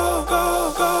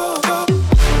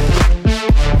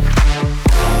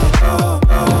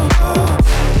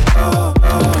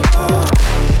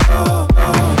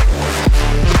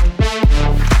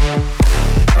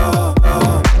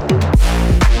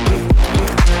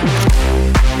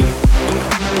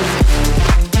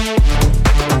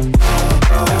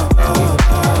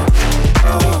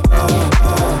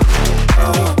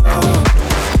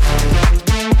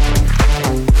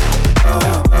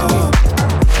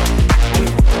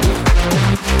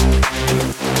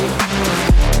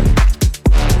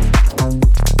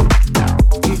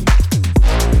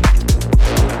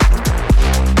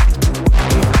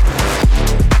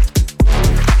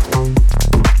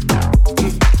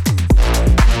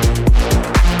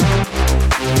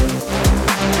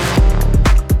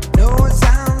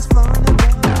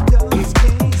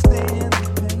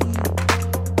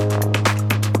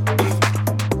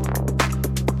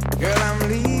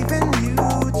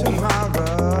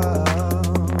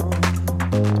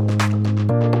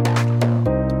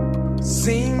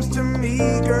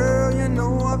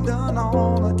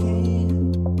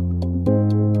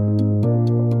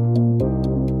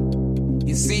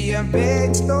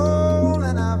 take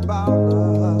stolen our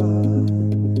power.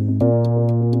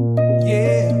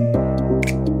 Yeah,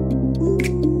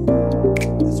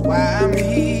 that's why I'm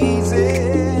easy.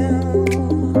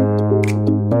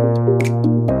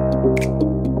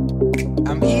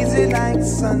 I'm easy like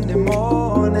Sunday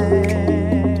morning.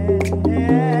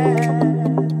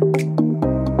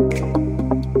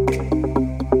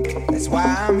 That's why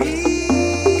I'm easy.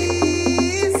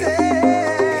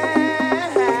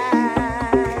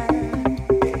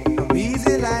 I'm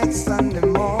easy like Sunday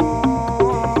morning.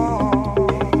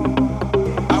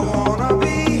 I wanna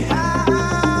be high.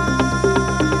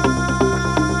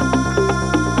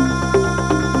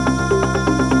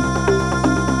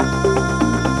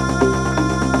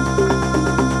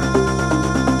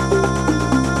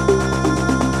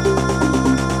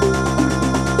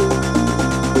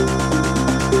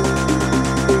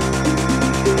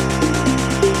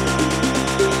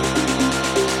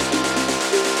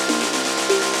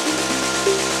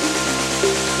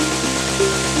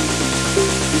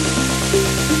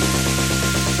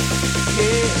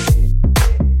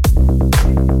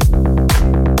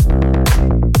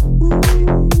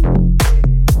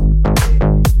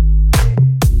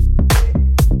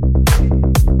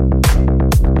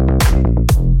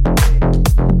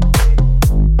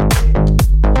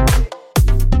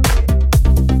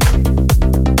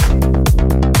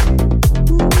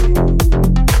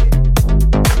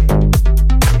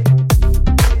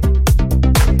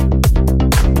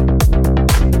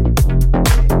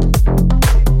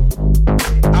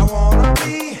 I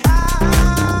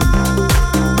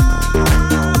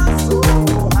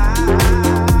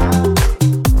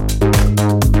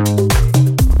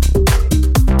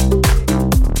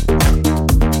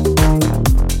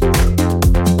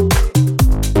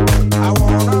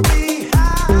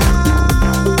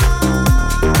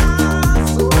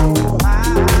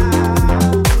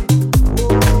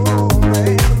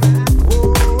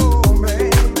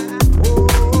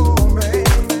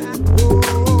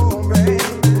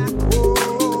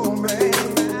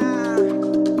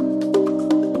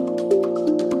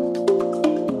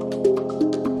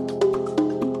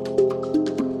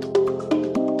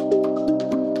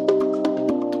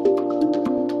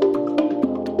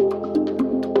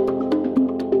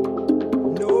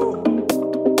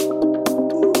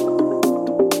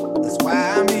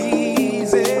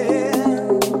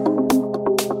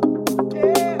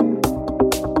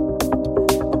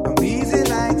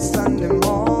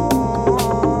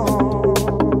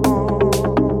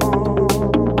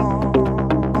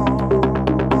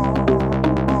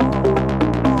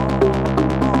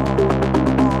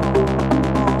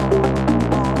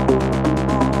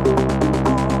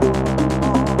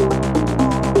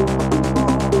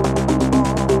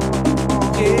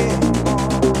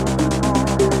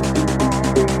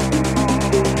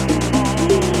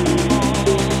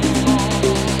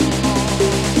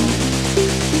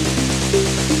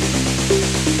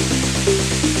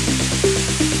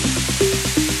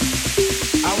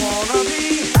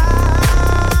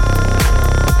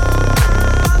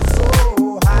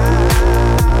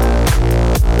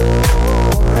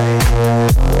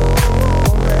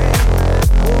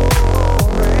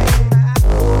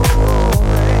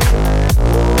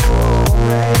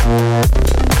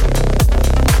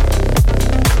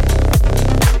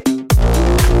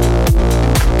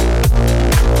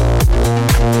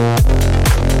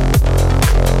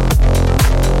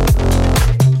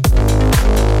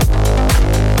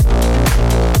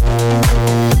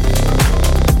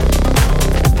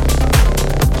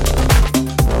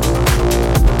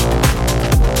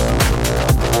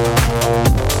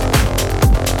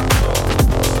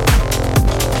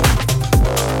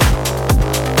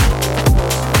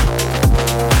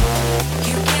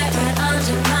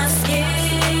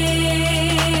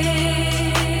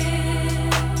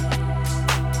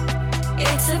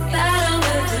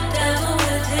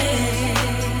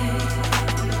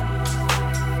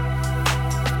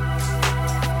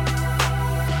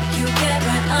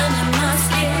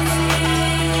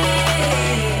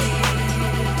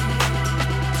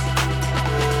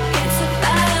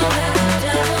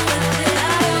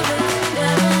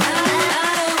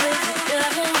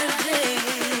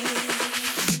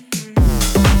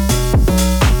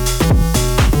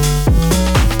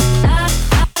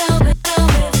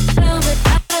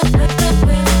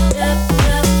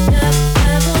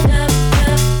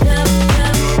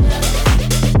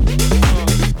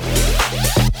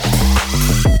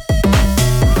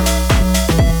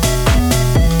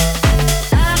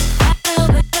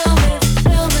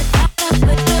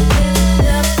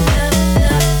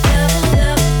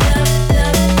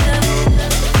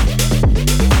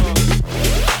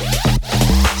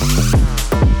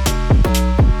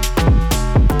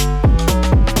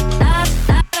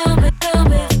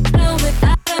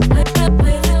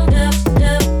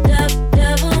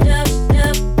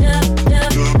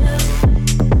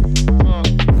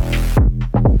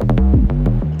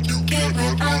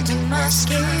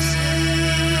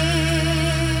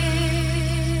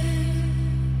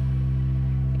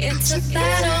It's a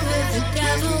battle with the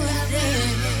devil within.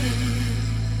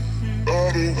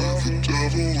 Battle with the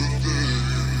devil within.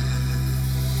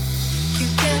 You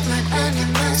get right under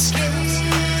my skin.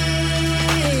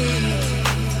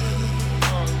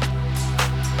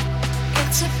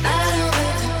 It's a battle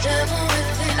with the devil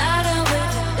within. Battle with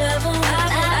the devil.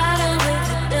 Battle with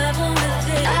the devil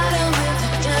within. Battle with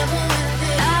the devil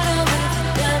within. Battle with the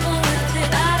devil within.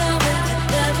 Battle with the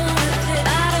devil within.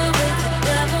 Battle with the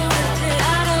devil within.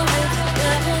 Battle with the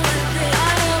devil within. Battle with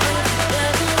the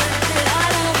devil within.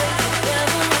 Battle with the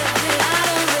devil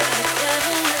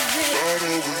within. Battle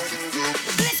with the devil within.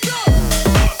 Let's go.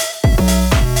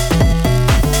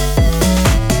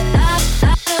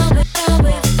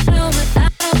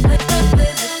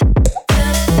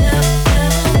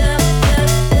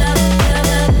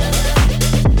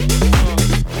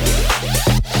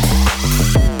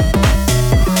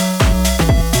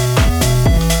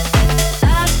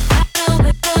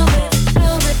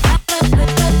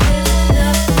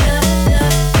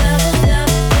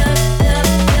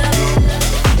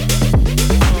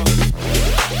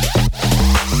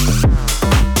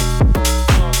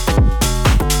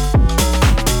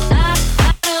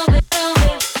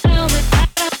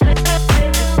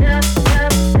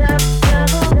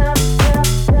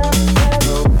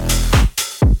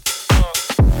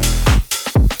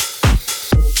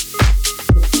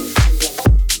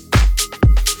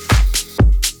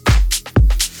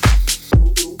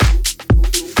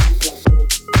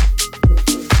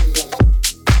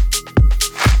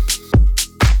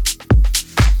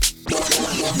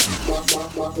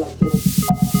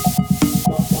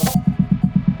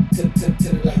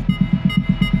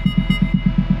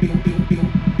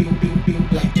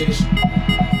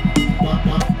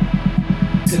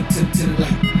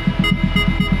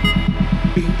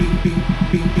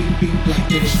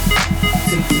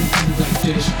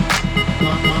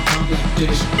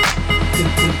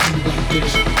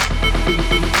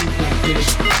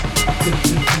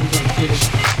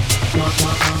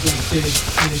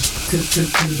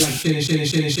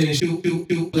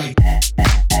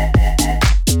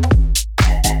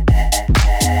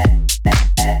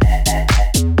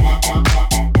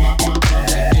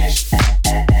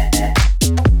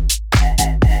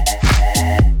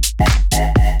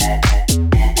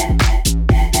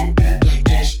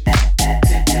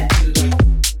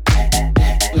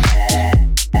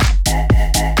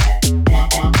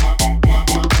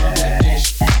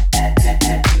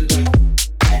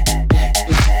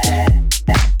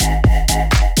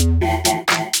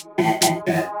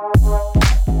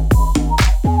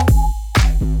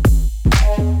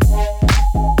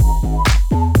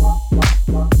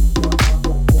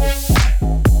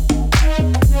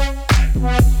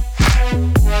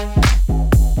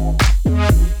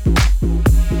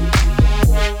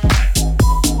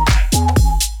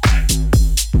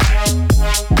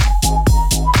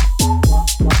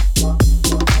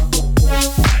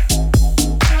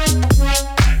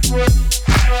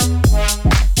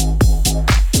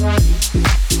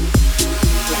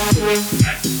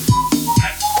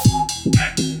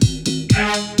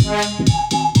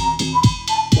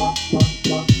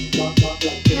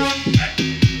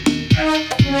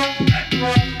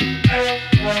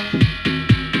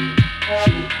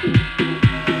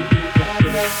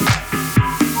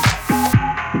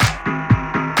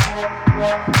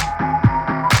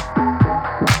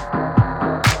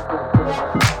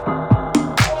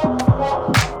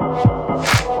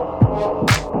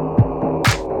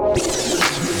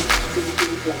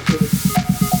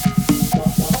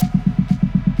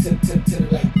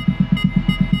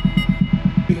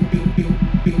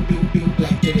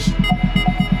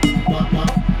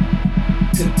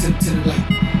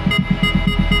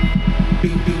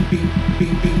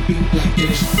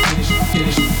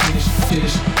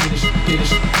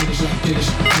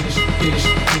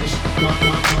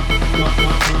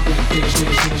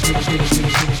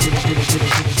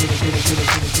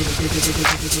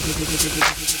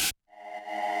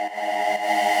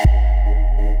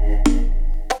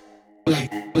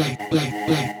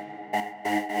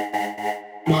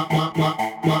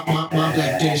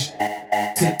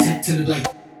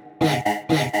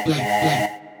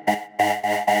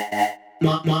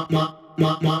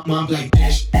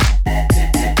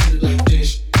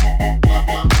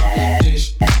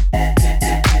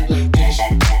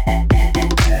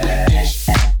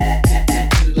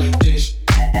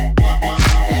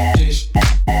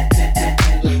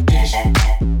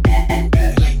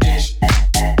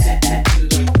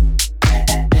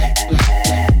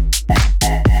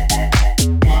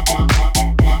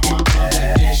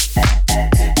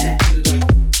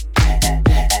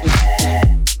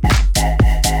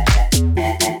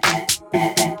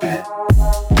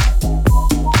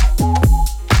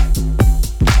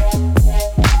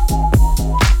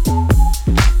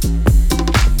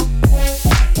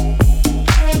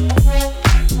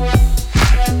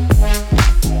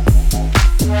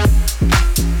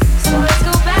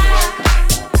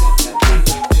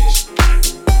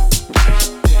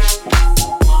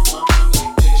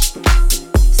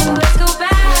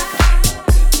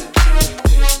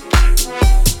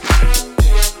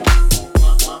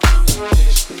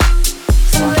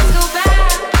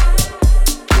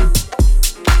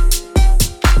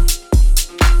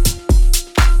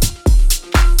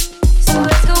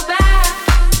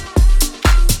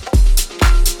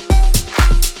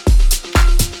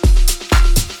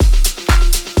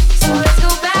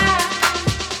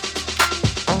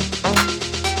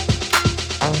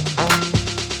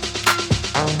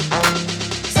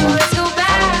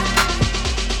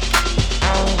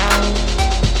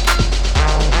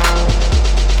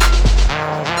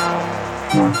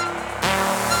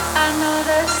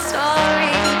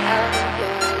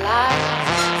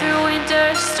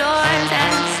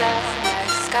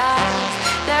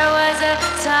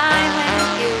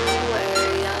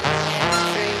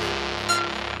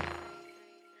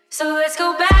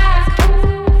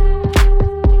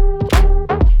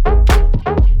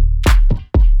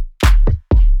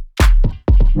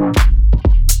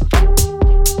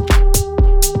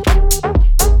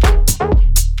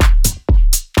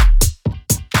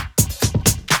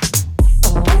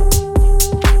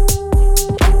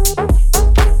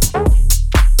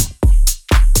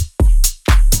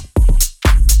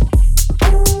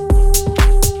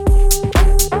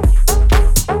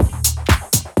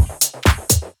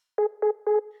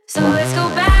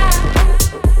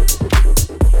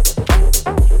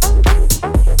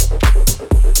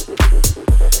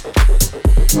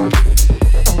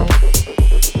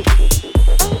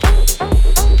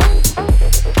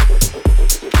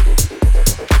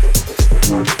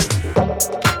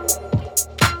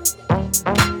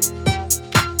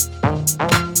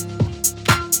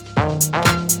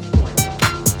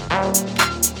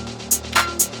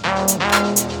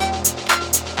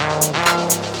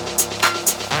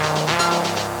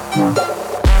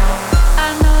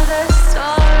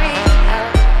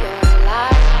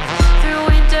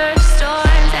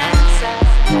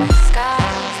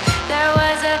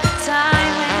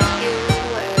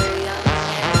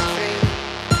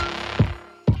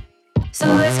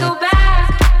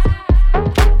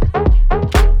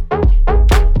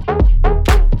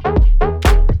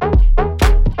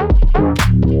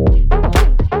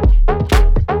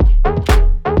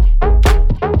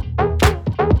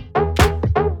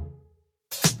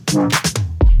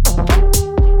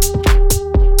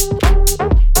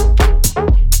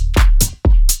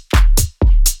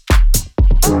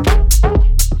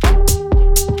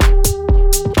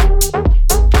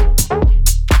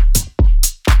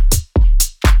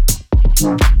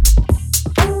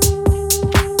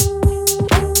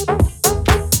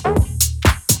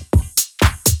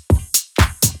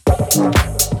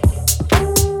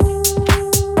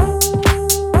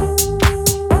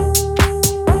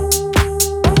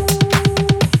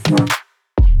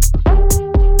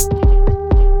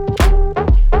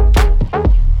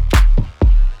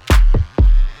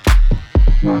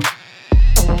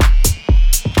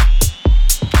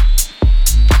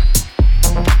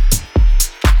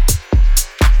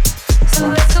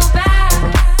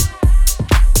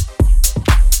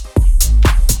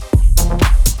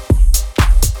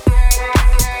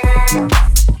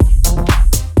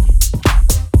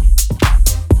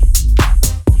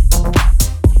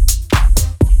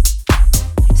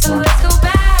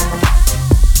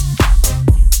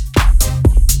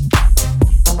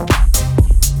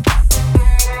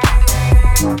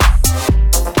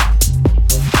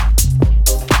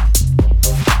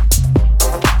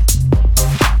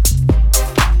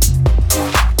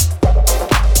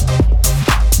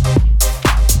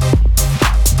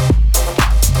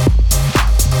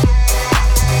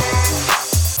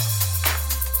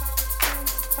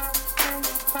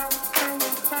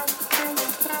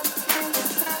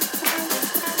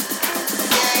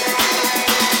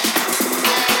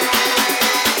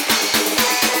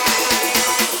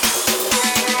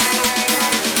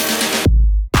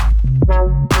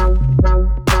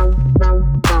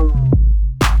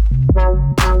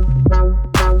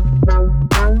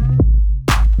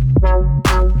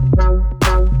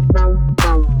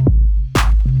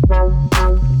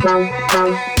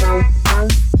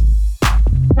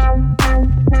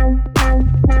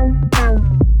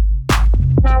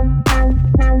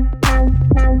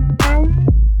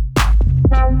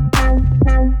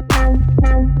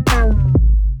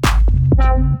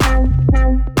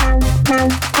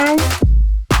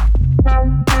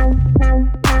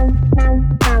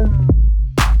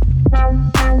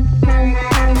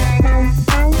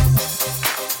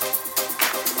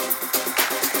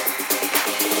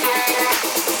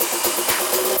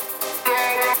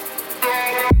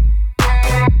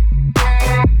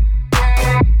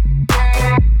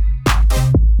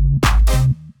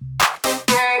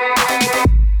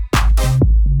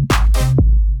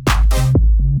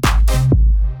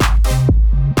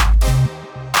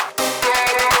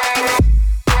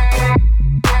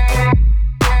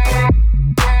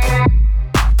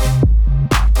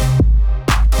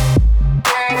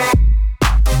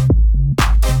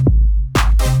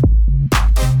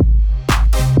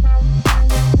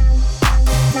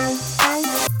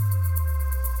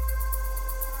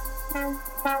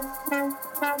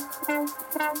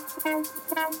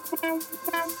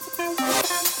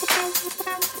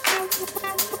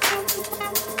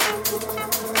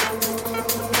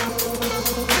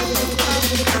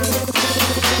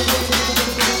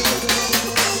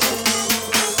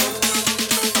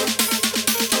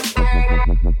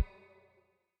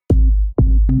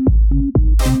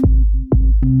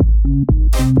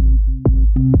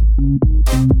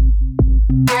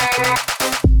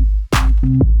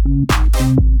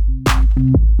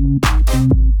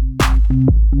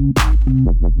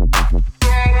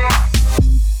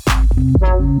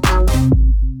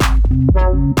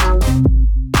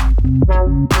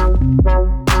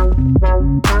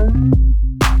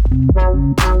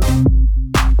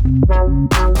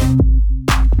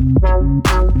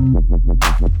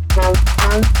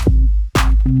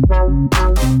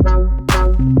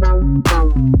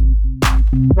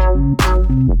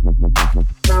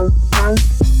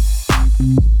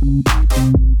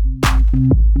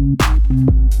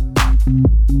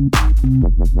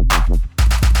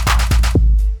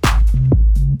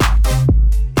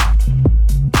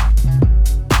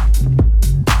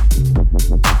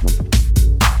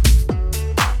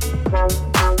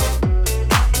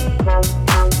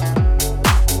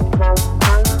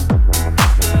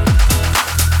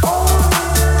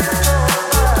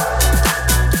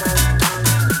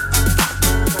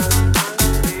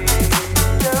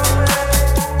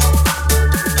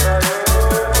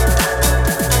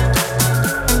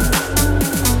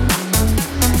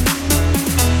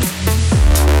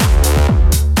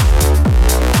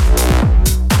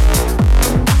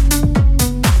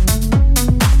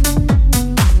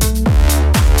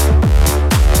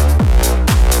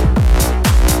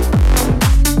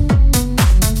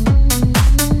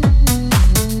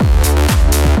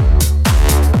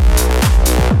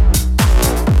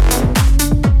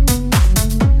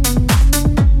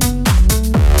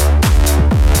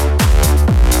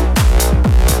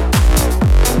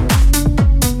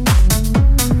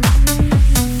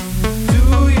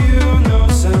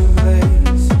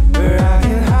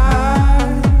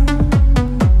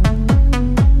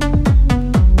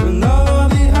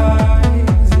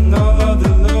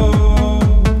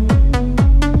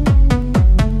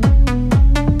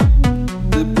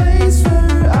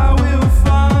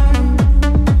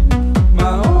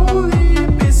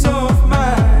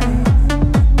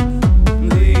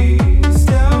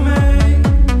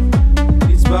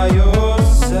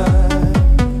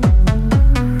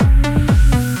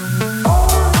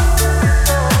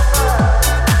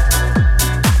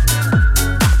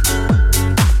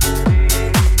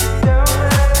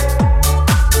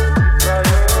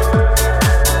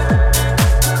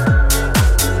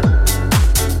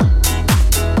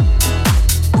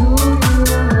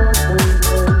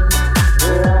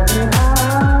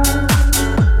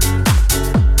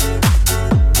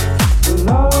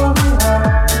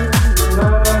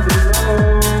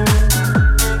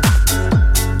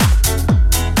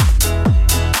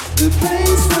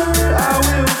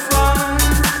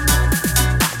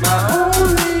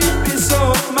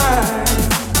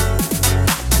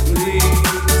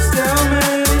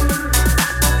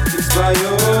 by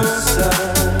your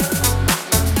side.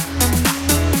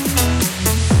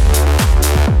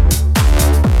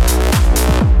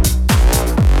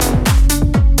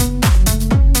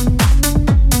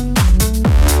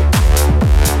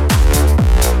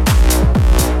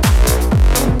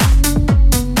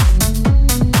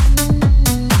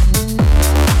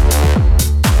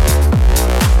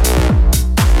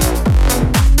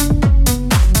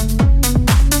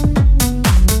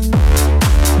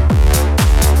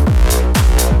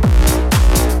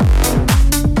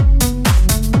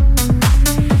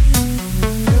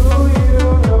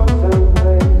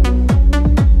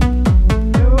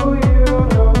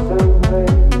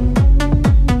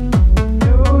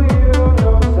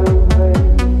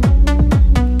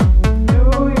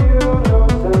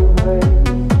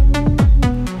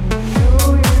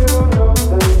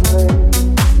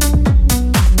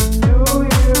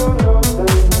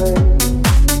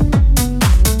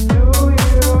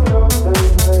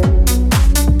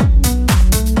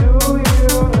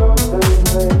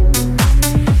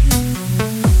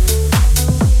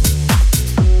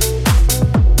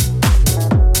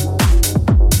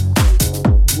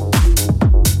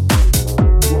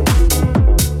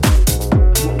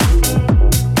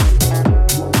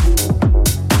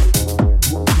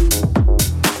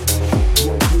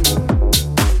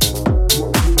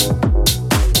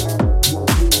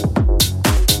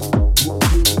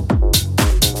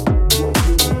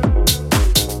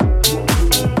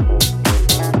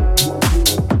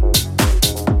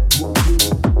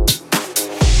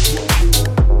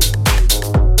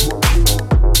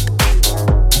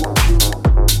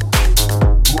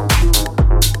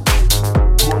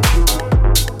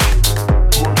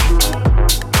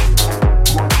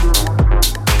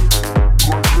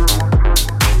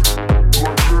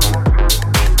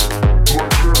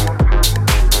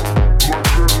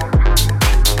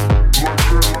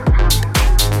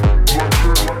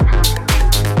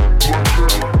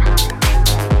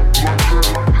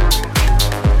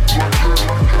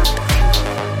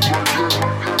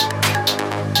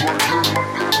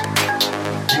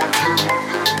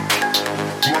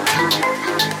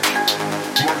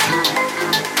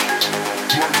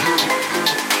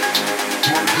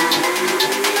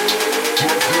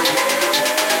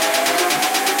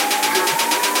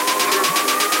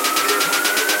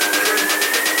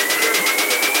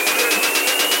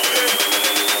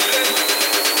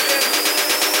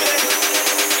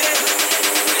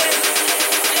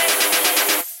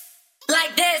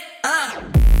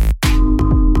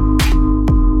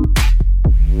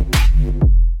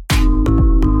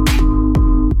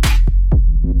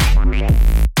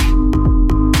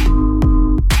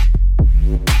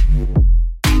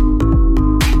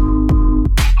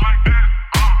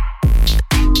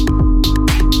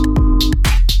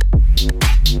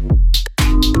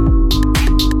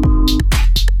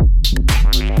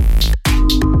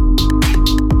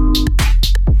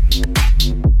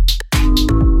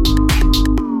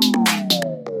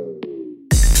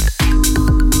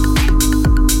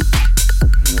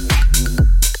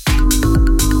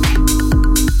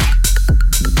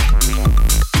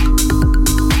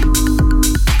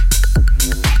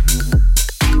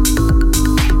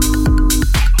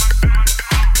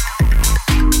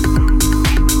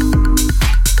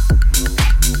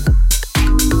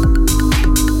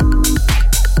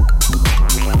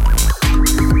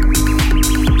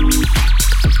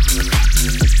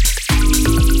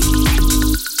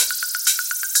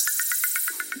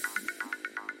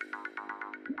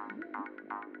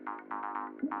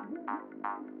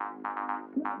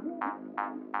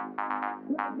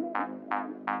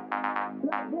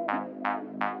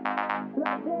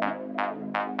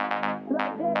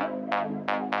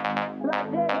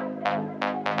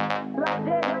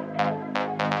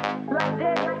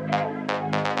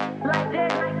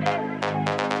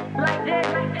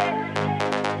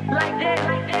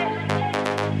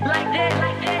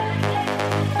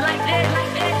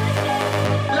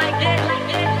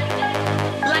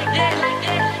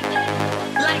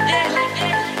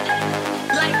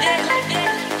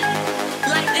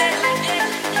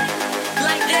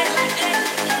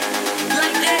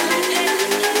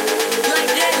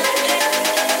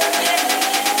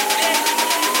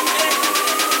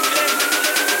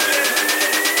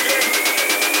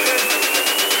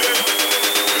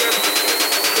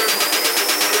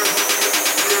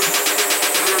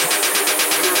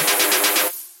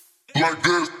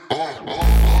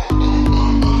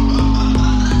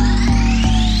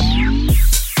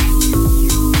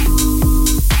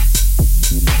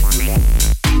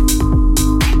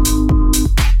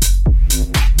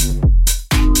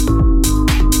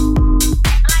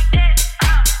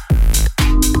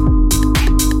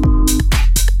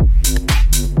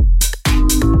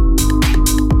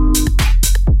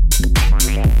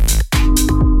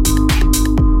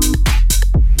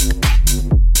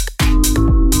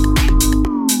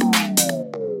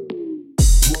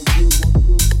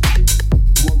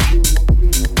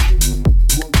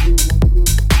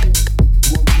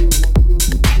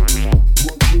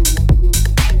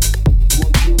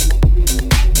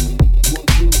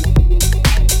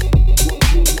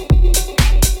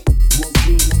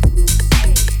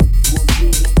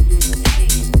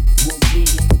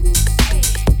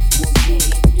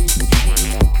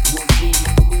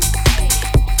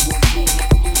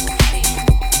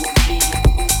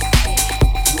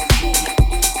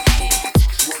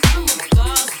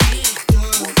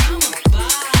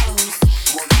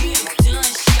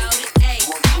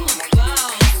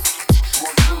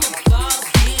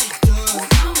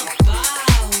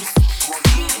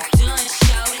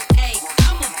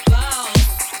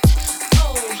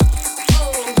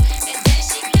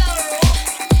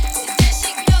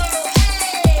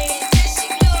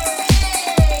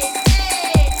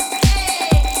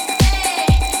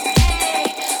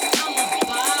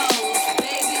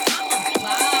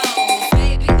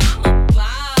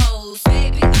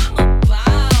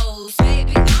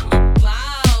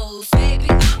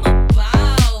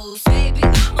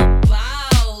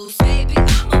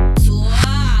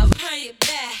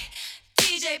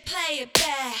 DJ play it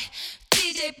back.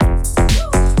 DJ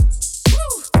woo,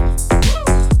 woo,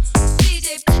 woo. DJ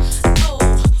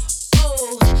oh,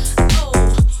 oh,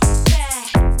 oh,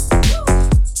 back. Woo,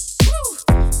 woo,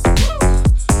 woo.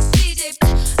 DJ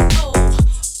oh,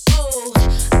 oh,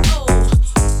 oh,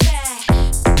 back.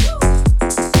 Woo, woo,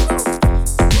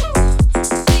 woo.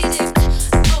 DJ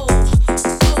oh,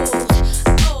 oh,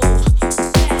 oh,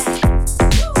 back.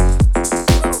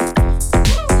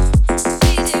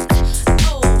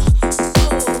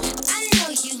 I know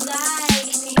you like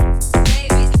me,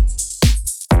 baby.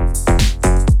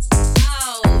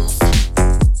 Oh,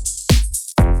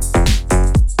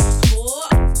 oh,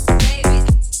 baby.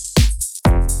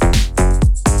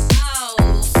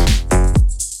 Oh,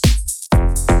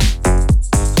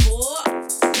 oh,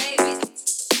 baby.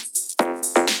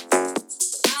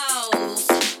 Oh,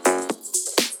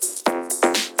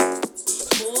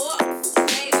 oh,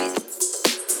 baby.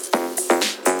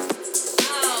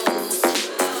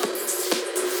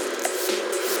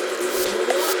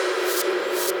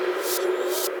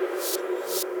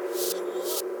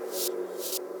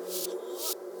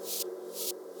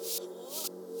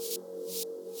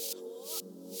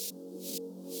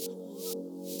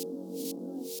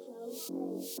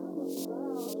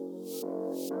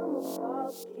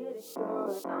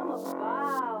 I'm a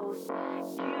boss,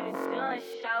 get it done,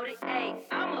 shout it, ayy.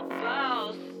 I'm a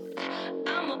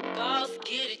boss,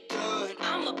 get it done.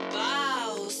 I'm a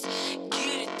boss,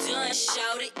 get it done,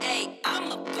 shout it, ayy.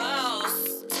 I'm a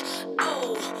boss,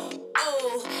 oh,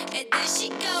 oh, and there she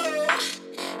go,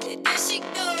 ayy, there she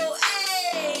go,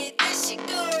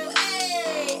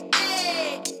 ayy,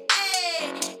 ayy,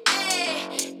 ayy,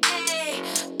 ayy,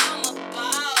 ayy. I'm a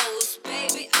boss,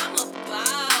 baby, I'm a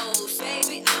boss,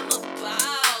 baby, I'm a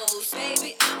boss,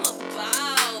 baby, I'm a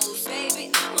boss, baby,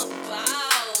 I'm a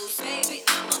boss, baby,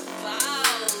 I'm a boss,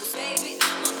 baby,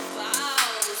 I'm a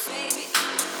boss, baby, I'm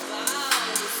a boss, baby,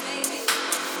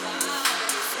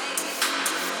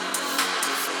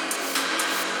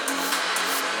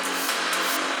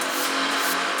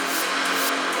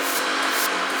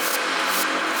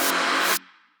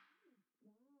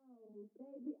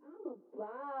 I'm a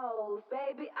boss,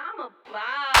 baby, I'm a boss, baby, I'm a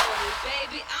boss,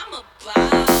 baby, I'm a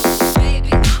boss,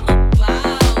 baby, I'm a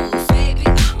boss, baby,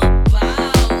 I'm a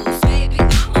boss, baby,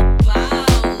 I'm a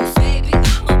boss, baby,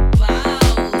 I'm a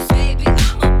boss, baby,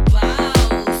 I'm a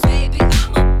boss, baby,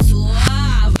 I'm a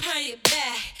boss. Bring it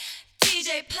back, DJ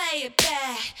play it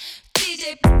back,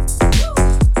 DJ woo,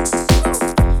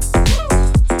 woo,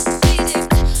 DJ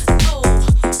oh,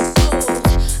 oh,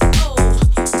 oh,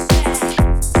 back.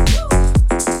 Woo,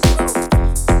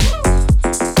 woo.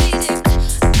 DJ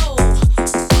oh,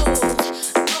 oh,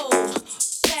 oh,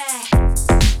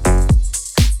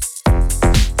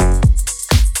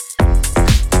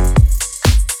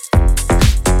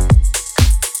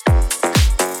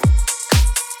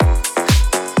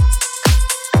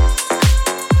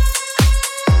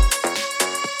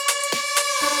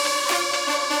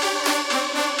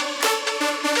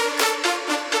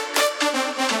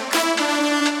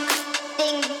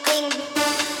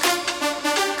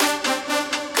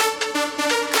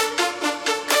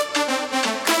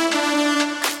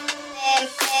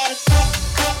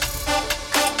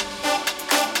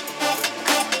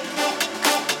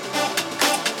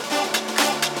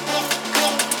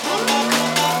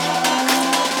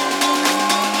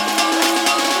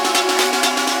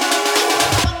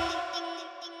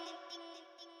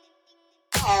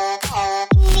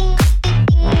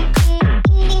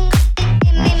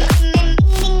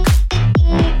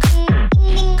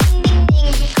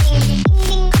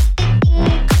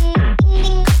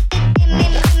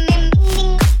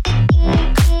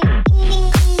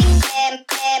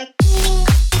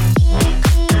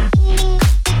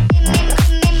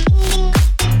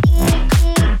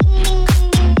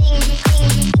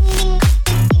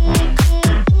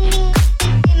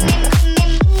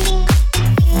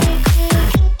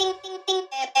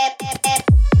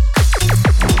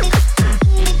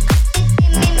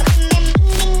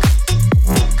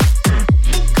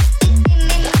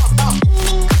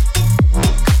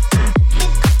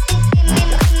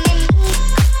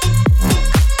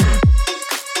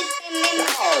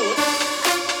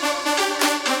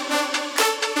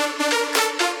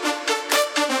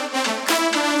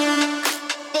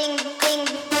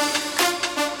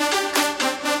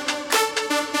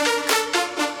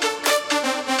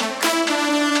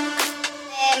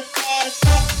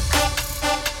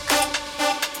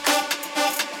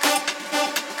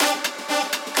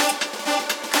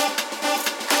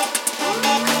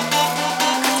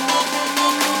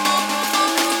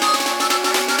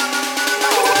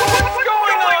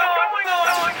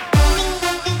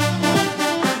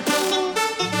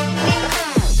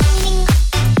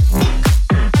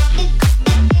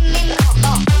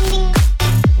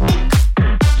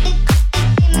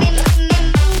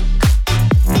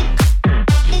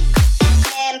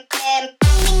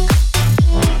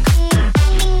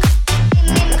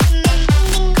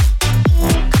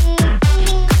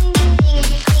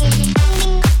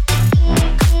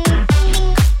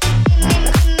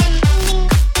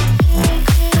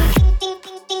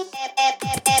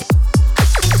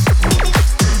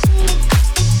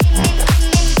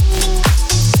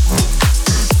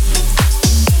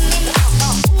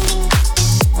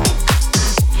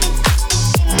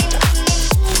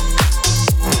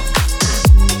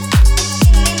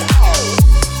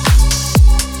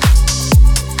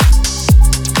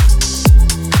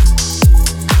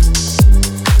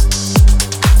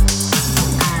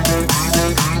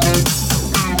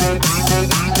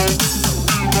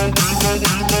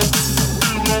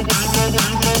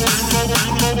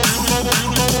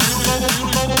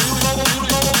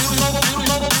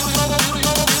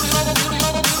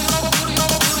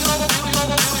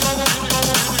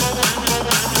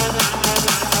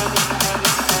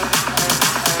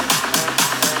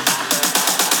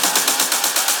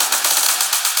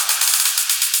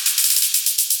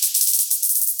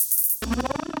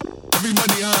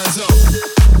 hands up.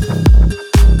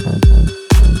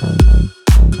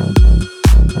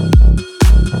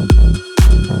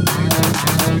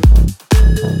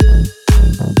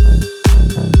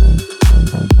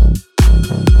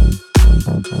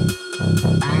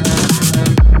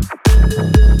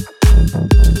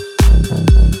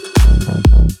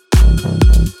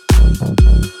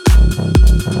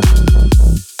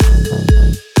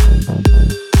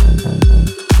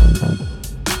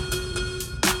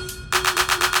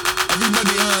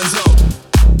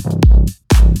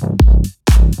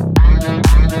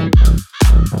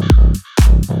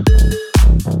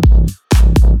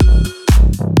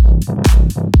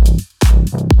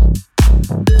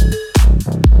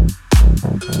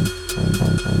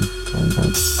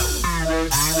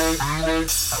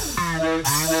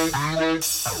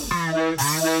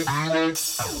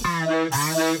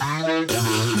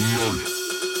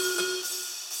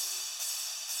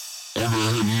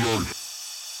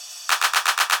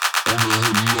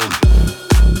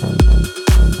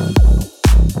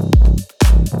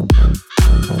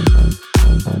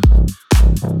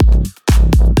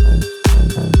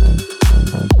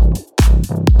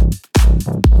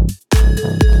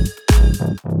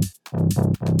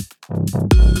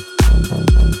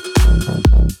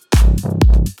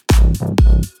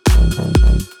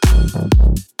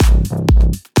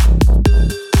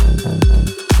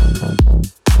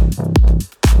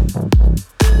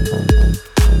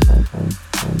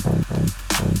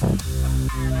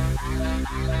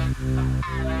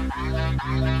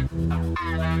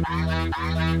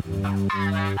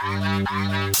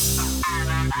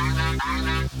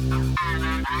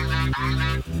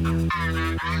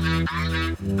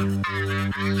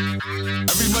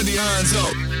 Everybody hands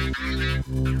up.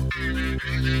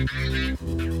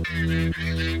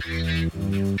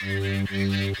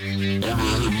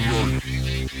 Everybody hands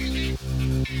up.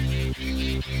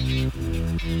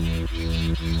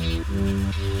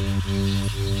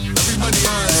 Everybody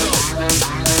hands up.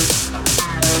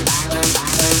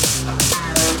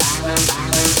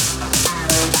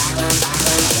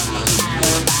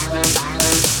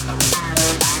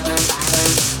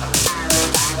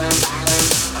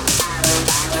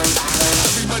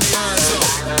 Everybody hands up.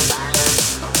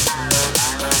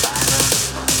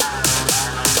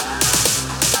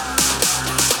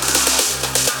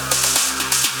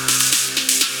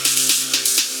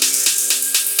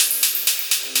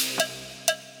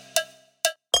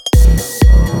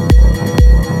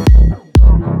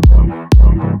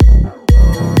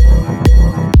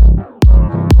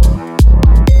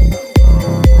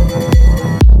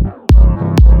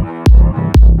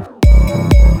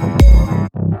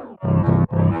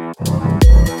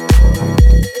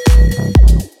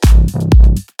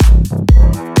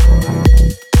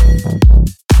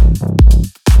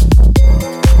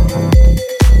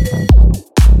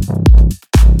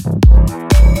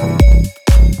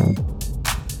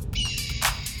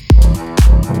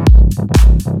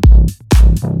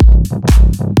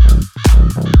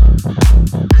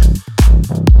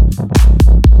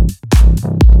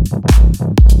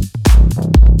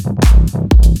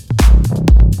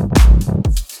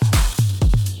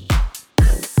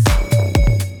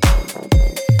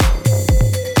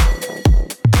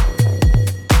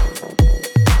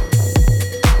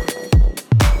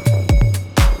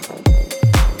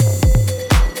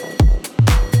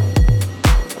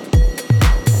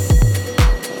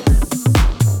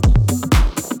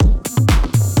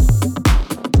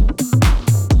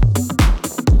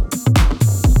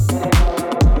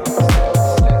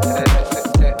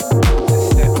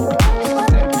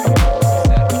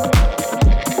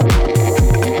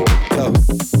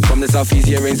 southeast,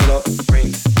 yeah, rains a lot.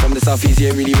 From the southeast, yeah,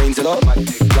 it really rains a lot.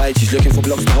 Right, she's looking for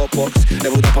blocks to hot box.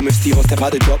 Leveled up, I'm with Steve, I'll step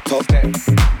out the drop top.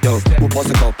 Yo, we'll pass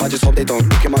the cup, I just hope they don't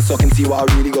look at my sock and see what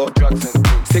I really got.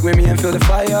 Stick with me and feel the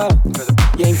fire.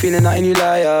 You ain't feeling nothing, you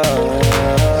liar.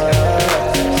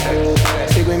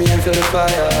 Stick with me and feel the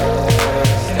fire.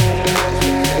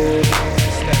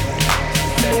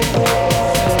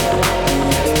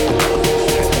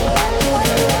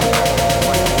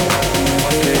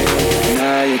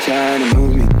 Now you're trying to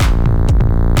move me.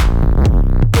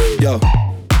 Yo.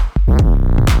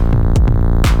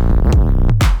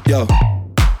 Yo.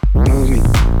 Move me.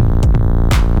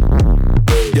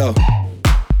 Yo.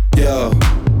 Yo.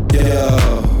 Yo. Yo.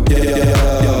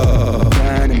 Yo.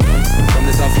 From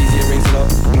the southeast, it rains a lot.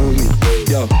 Move me.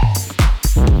 Yo.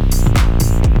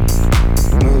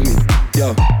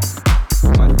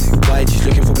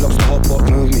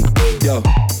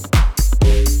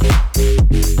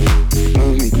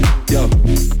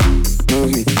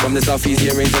 the southeast,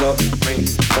 yeah, it rains a lot.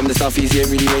 From the southeast, yeah, it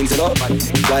really rains a lot.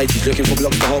 YG's looking for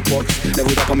blocks to hot box.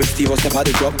 Leveled up, I'm with Steve, I'll step out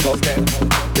the drop top.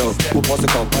 Yo, we'll pause the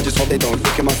call. I just hope they don't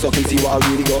look in my sock and see what I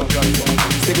really got.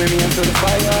 Stick with me and feel the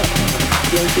fire.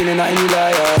 You ain't feeling that any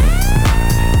liar.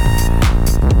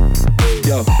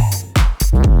 Yo.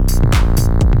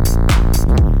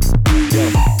 Yo.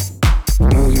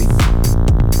 Move me.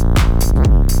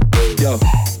 Yo.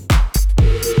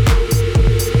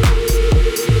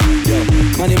 Yo.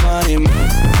 Money, money,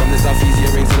 from the southeast,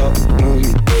 yeah, rings it up. Move me.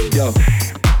 Yo.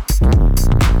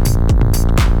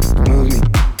 Move me.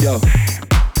 Yo.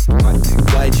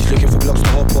 YG's looking for blocks to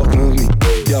hot box. Move me.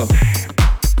 Yo.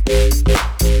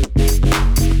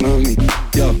 Move me.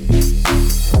 Yo.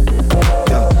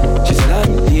 Yo. She said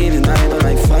I'm leaving, I don't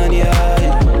like funny eyes.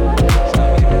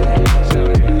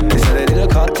 They said I did a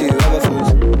cop to other fools.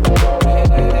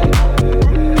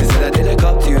 They said I did a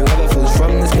cop to other fools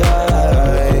from the sky.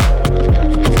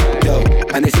 Yo.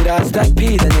 And they said I stack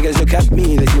P, the niggas look at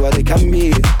me, they see what they can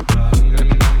be.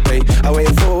 I wait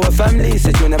for a family,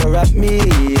 said you'll never rap me,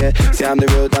 yeah. Say I'm the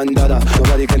real dada,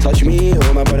 nobody can touch me,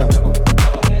 oh my brother.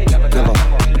 Never.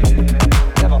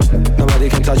 Nobody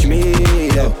can touch me,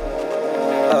 yo.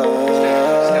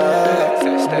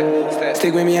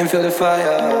 Stick with me and feel the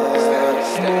fire.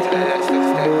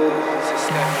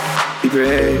 Be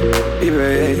brave, be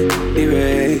brave, be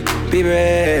brave, be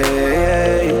brave,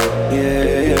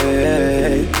 yeah.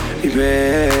 Be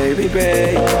brave, be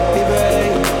brave, be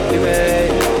brave, be brave.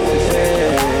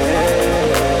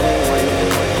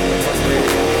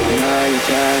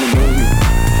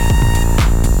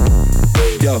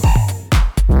 Yo,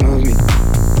 move me.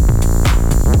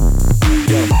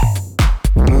 Yo,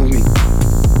 move me.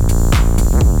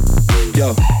 Yo,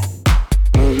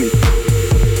 move me.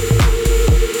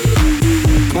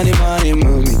 Money, money,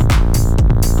 move me.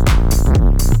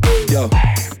 Yo,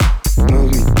 move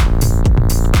me.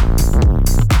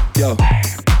 Yo,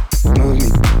 move me.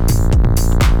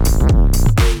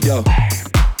 Yo,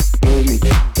 move me.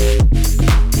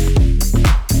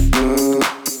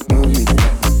 Move me.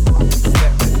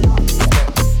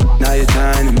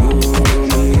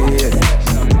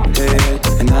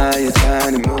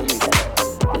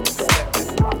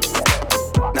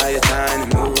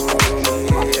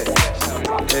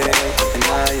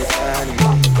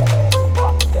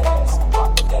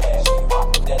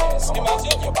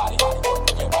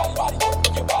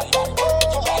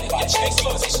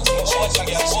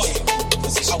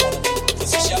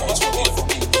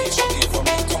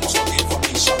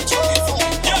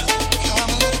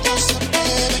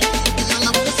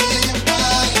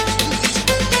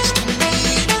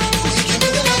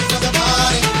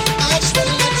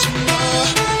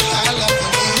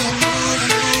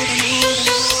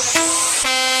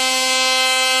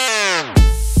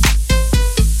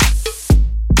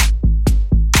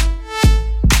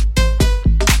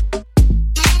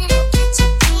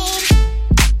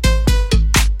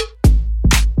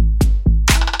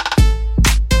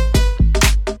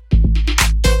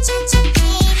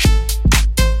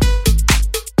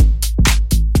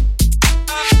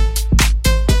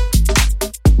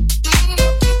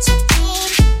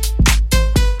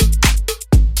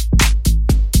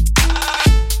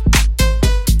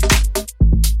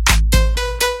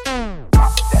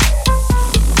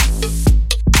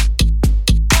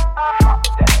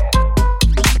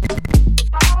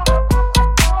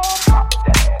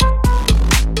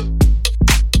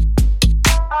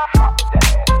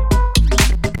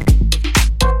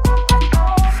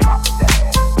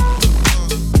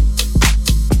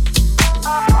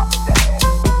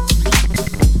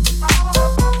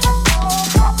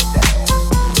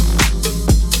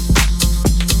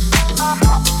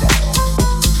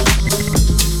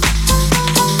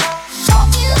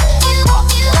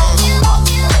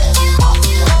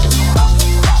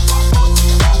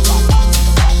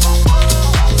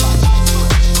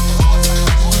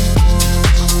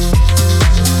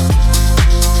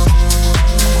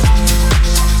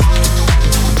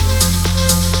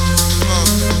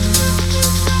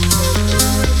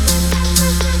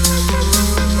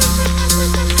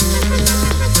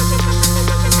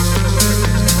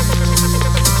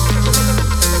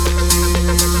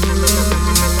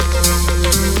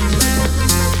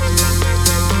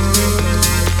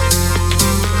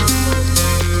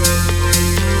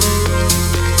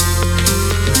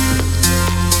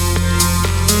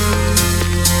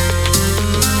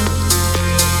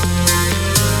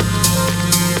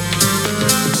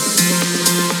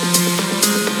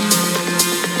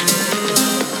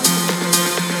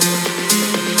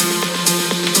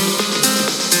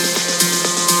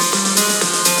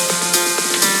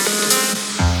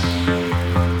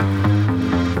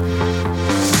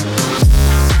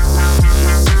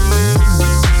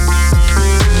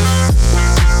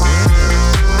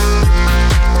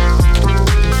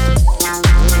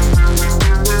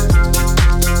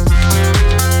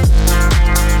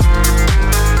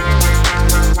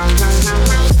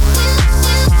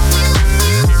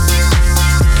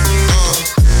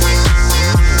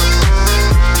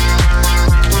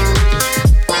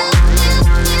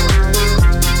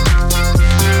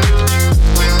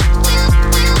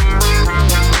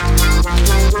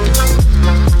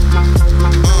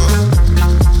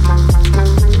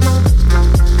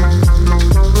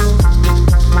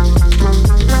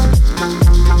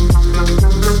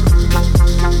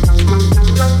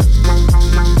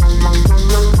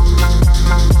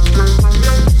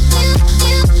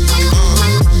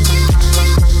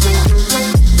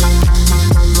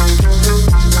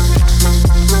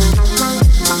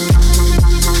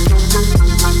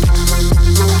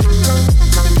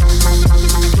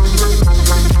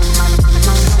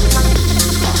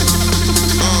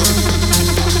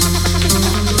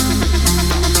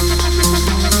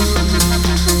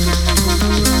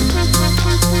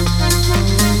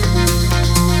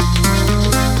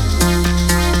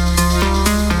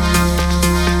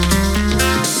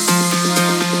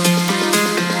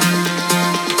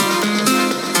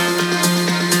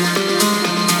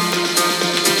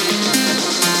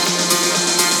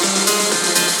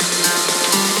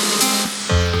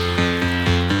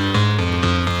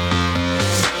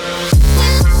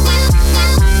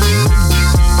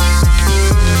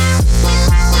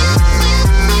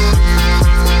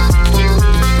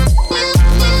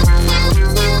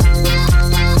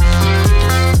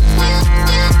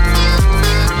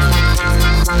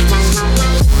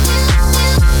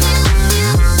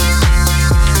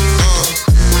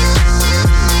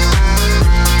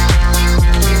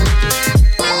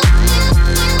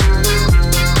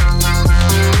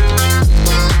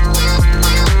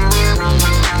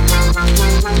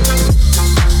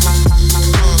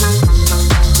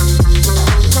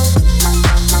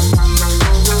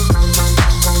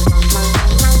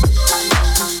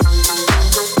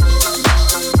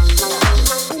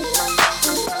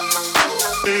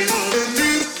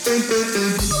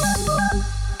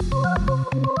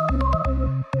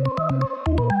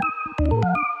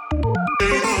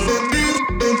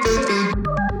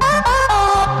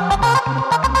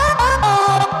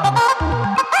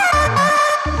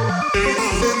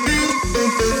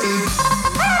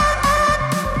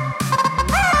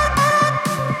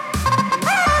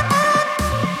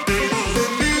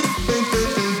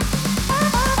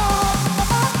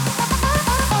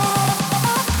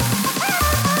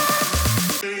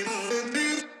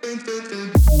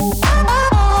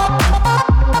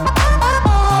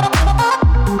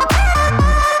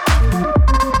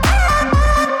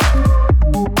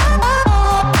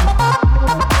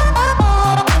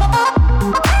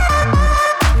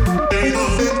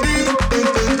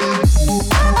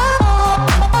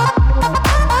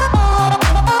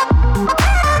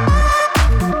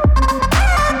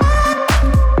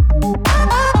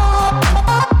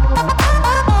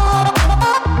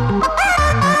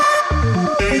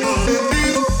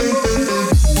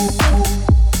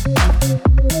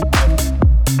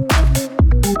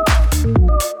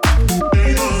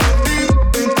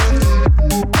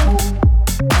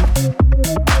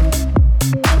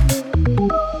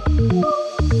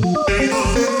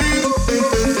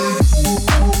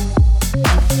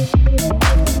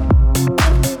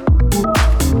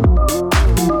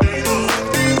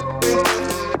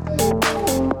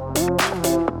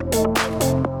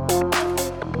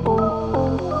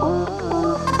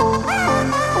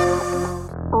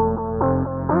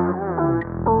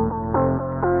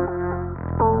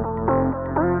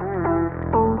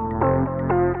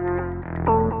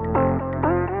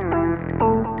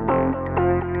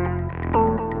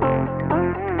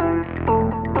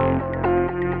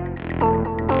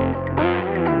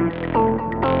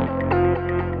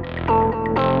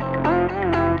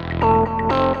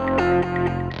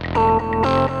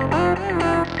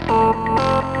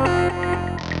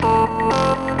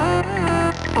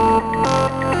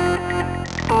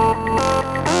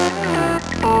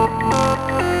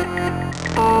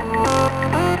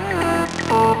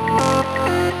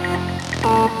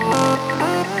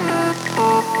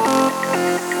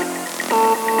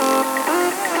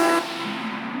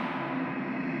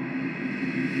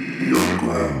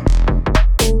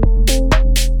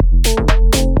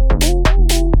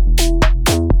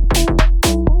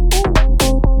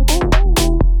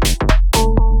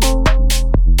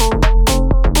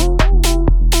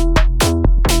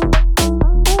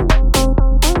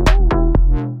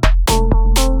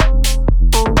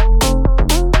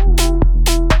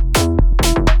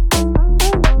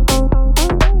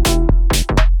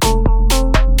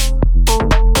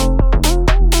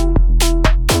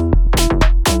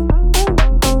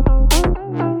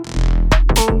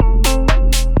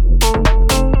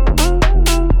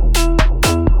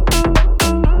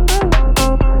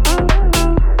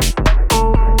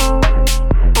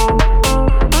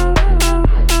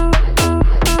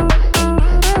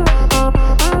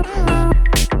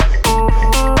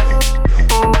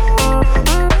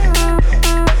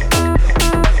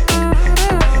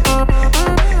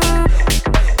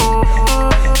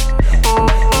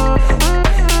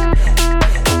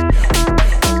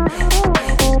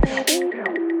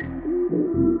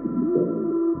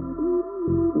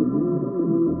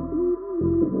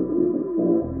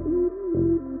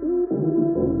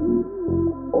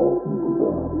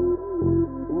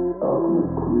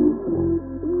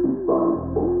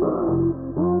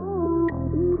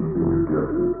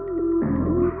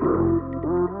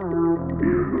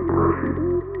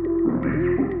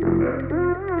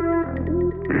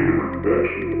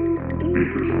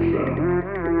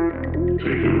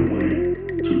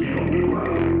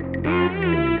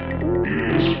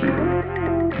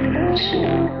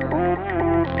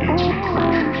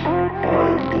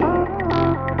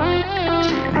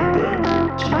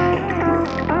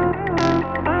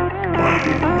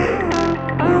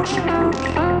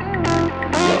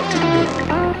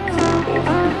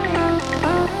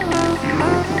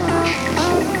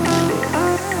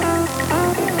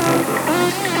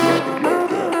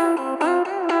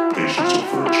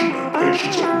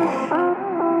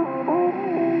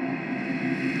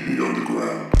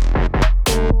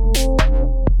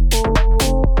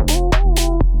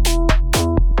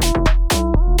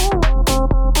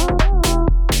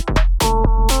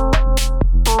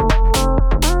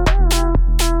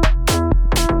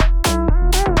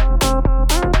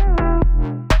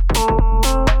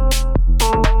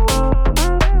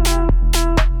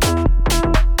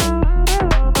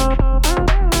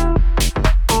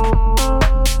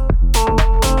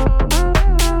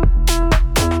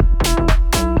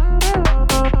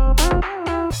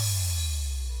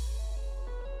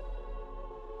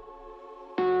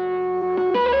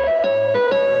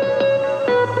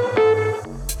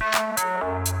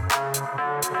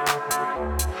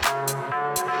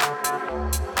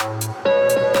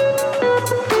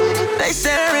 They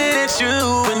staring at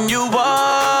you when you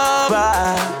walk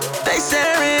by. They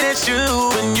staring at you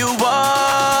when you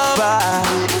walk by.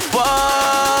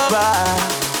 Walk by,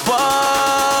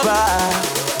 walk by,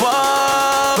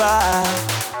 walk by.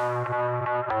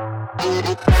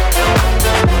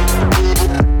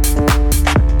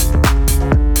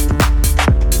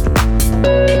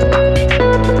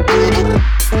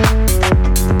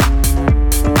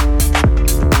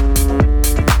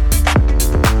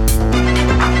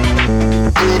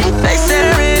 They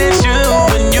staring at you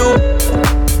when you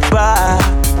by,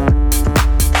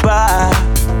 by.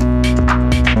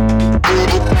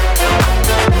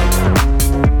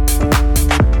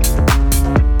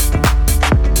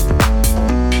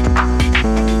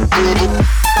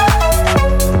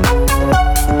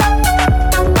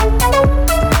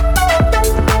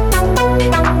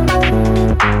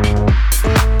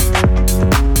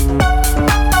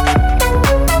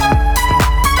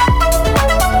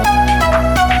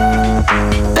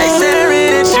 They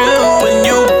staring at you when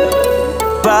you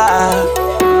by,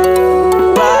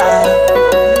 by.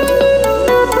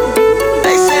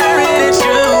 They staring at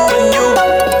you when you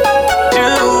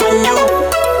when you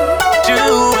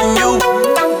when you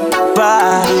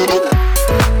by,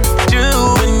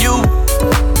 when you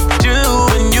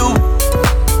when you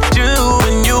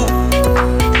when you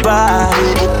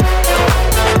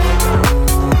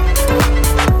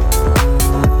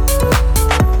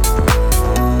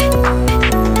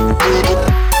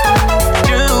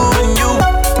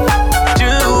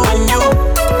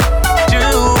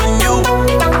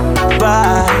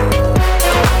by.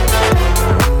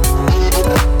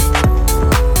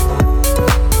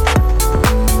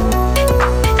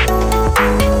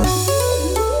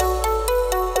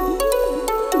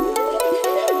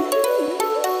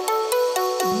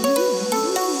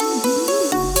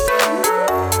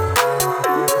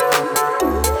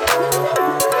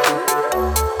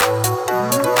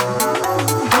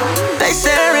 They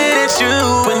staring at you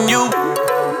when you.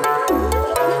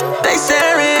 They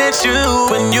staring at you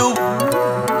when you.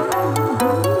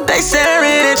 They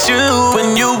staring at you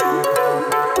when you.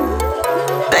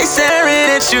 They staring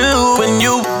at you when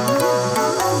you.